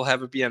and we will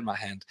have a beer in my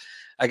hand.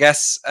 I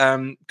guess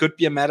good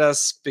beer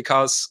matters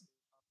because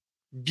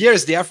beer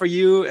is there for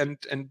you,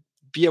 and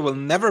beer will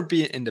never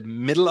be in the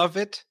middle of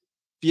it.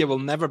 Beer will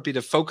never be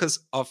the focus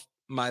of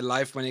my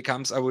life when it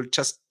comes. I will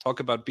just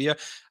talk about beer.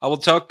 I will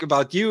talk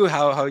about you,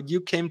 how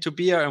you came to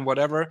beer and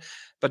whatever.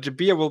 But the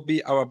beer will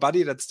be our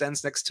buddy that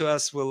stands next to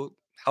us, will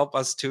help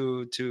us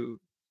to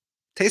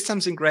taste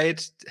something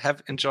great,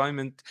 have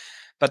enjoyment,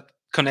 but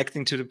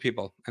connecting to the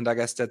people. And I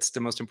guess that's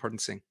the most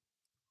important thing.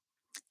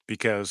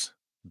 Because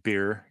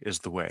beer is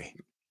the way.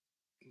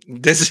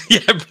 This,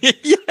 yeah,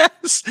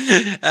 yes,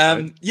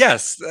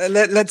 yes.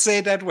 Let's say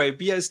it that way.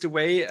 Beer is the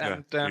way,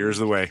 and beer is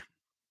the way.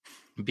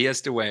 Beer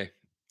is the way,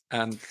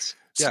 and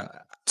yeah.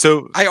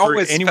 So I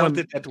always felt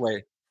it that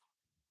way.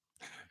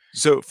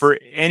 So for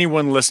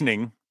anyone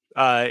listening,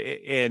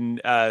 and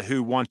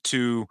who want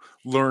to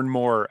learn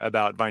more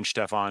about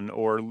Weihenstephan,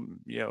 or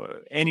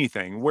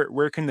anything,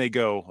 where can they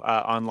go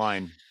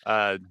online?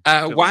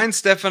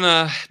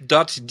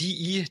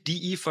 Weihenstephaner.de,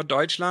 de for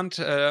Deutschland,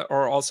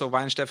 or also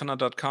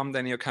weihenstephaner.com.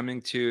 Then you're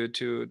coming to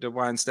the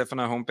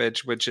Weihenstephaner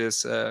homepage, which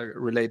is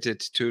related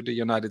to the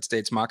United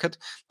States market.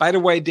 By the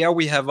way, there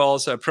we have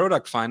also a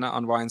product finder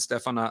on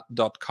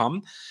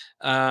weihenstephaner.com,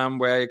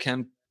 where you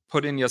can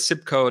put in your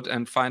zip code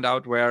and find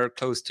out where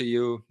close to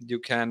you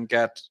can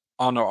get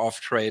on or off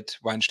trade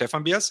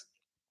Weihenstephan beers.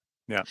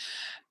 Yeah.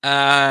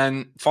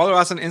 And follow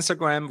us on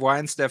Instagram,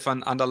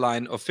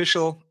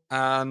 Weihenstephan_official.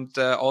 And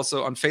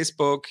also on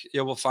Facebook,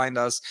 you will find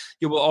us.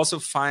 You will also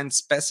find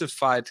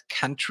specified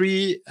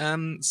country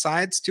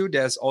sites too.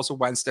 There's also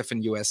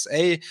Weihenstephan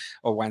USA,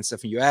 or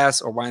Weihenstephan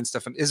US, or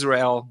Weihenstephan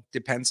Israel.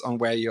 Depends on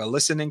where you're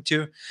listening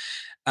to.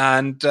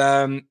 And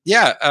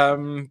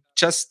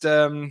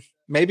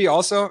maybe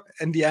also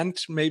in the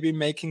end, maybe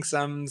making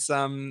some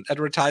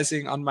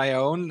advertising on my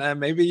own.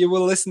 Maybe you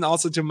will listen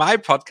also to my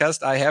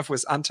podcast I have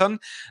with Anton,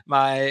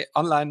 my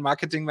online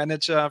marketing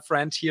manager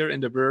friend here in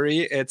the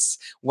brewery. It's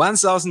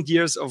 1,000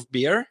 Years of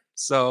Beer.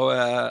 So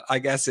I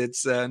guess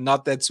it's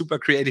not that super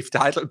creative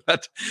title,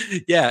 but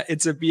yeah,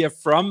 it's a beer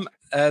from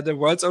the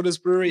world's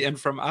oldest brewery and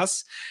from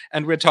us.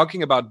 And we're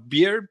talking about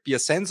beer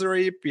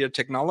sensory, beer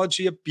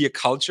technology, beer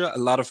culture, a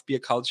lot of beer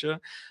culture.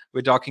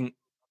 We're talking...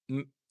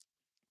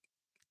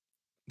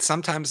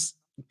 Sometimes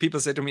people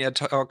say to me, I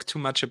talk too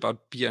much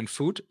about beer and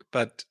food,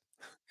 but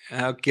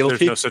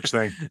guilty. There's no such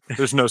thing.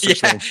 There's no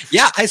such thing.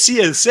 Yeah, I see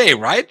a say,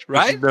 right?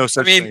 There's no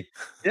such thing.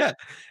 Yeah,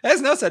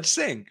 there's no such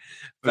thing.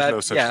 There's but no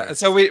such thing.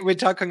 So we're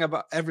talking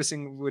about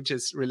everything which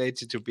is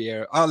related to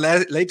beer. Our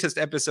latest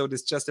episode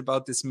is just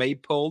about this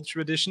maypole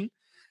tradition.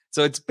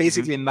 So it's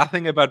basically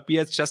nothing about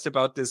beer. It's just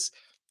about this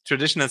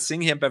traditional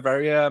thing here in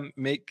Bavaria,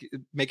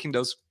 making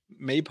those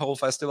maypole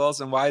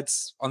festivals, and why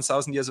it's on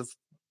 1,000 Years of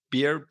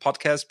Beer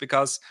podcast,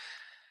 because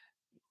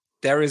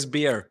there is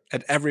beer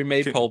at every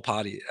maypole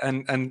party,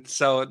 and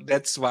so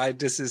that's why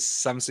this is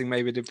something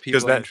maybe the people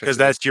are interested because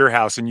that's your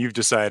house and you've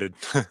decided.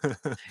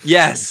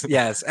 Yes,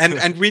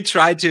 and we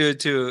try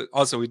to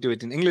also, we do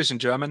it in English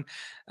and German,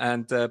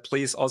 and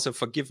please also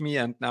forgive me.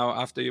 And now,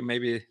 after you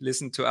maybe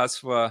listen to us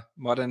for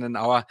more than an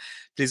hour,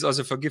 please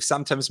also forgive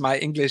sometimes my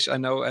English. I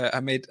know I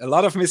made a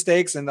lot of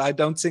mistakes, and I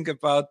don't think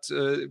about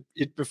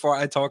it before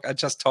I talk. I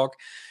just talk.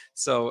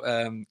 So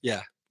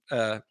yeah,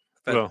 but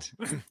Well,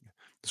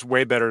 it's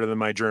way better than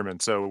my German,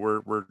 so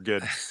we're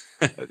good.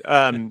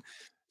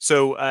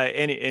 So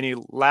any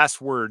last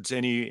words,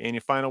 any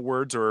final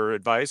words or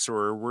advice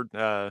or word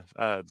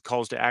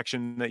calls to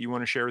action that you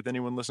want to share with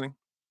anyone listening?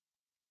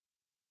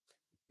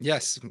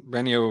 yes,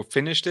 when you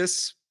finish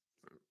this,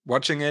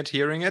 watching it,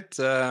 hearing it,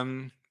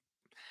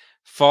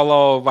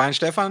 follow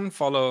Weihenstephan,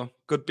 follow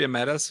Good Beer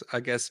Matters, I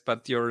guess,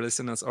 but your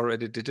listeners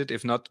already did it.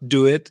 If not,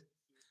 do it.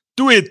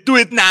 Do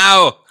it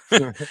now.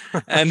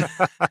 And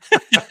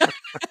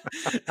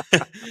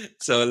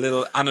so a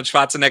little Arnold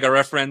Schwarzenegger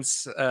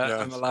reference,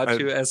 Yes, I'm allowed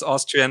to as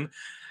Austrian.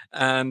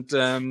 And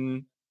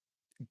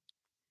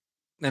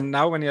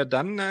now when you're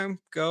done,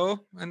 go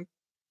and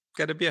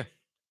get a beer.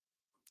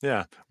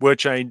 Yeah,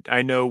 which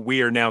I know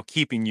we are now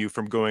keeping you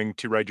from going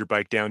to ride your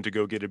bike down to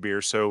go get a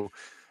beer. So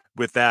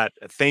with that,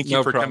 thank you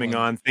No for coming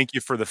problem. on. Thank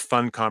you for the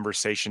fun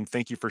conversation.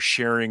 Thank you for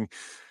sharing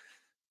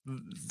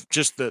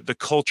just the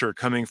culture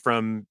coming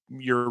from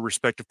your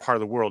respective part of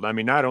the world. I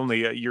mean, not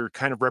only you're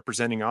kind of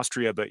representing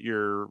Austria, but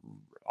you're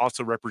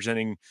also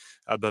representing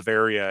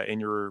Bavaria and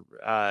your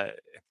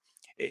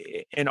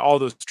and all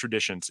those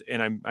traditions.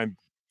 And I'm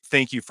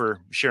thank you for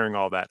sharing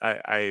all that.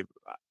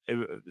 It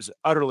was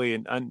utterly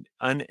and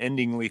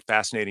unendingly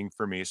fascinating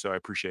for me. So I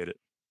appreciate it.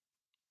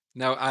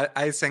 No,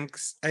 I say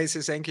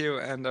thank you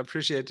and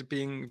appreciate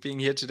being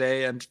here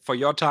today and for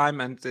your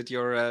time and that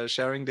you're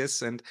sharing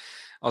this and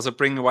also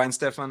bring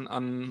Weihenstephan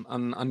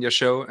on your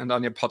show and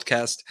on your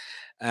podcast.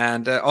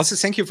 And also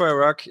thank you for your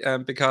work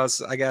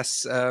because I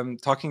guess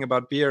talking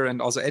about beer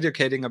and also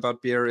educating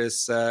about beer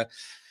is something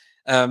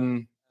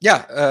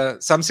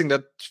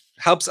that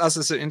helps us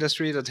as an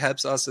industry, that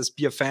helps us as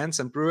beer fans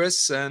and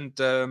brewers and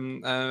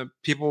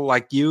people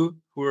like you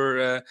who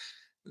are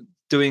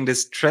doing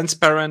this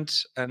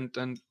transparent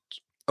and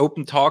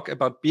open talk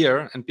about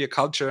beer and beer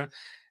culture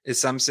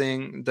is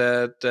something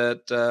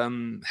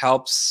that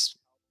helps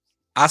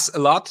us a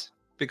lot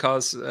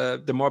because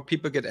the more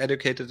people get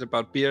educated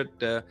about beer,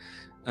 the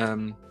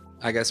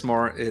I guess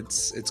more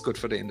it's good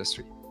for the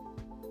industry.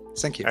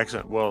 Thank you.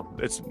 Excellent. Well,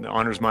 the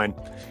honor's mine.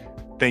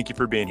 Thank you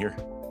for being here.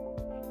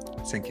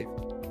 Thank you.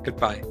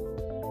 Goodbye.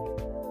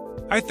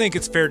 I think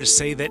it's fair to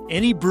say that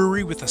any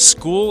brewery with a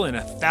school and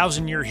a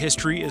 1,000-year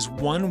history is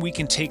one we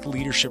can take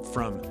leadership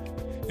from.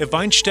 If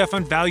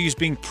Weihenstephan values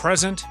being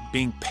present,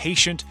 being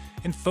patient,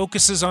 and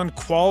focuses on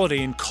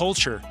quality and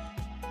culture,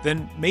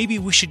 then maybe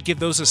we should give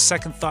those a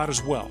second thought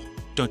as well,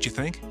 don't you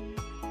think?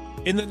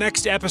 In the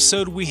next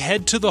episode, we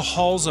head to the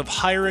halls of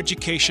higher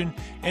education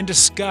and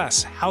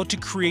discuss how to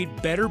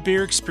create better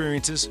beer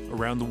experiences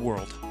around the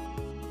world.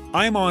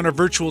 I'm on a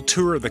virtual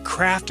tour of the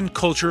craft and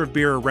culture of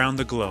beer around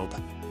the globe.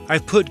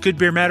 I've put Good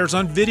Beer Matters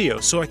on video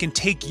so I can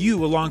take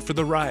you along for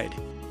the ride.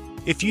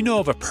 If you know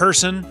of a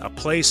person, a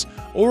place,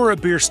 or a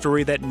beer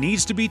story that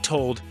needs to be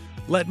told,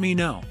 let me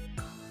know.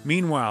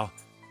 Meanwhile,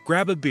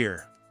 grab a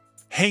beer,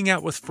 hang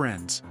out with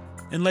friends,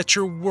 and let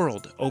your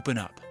world open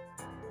up.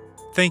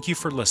 Thank you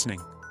for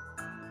listening.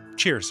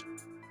 Cheers.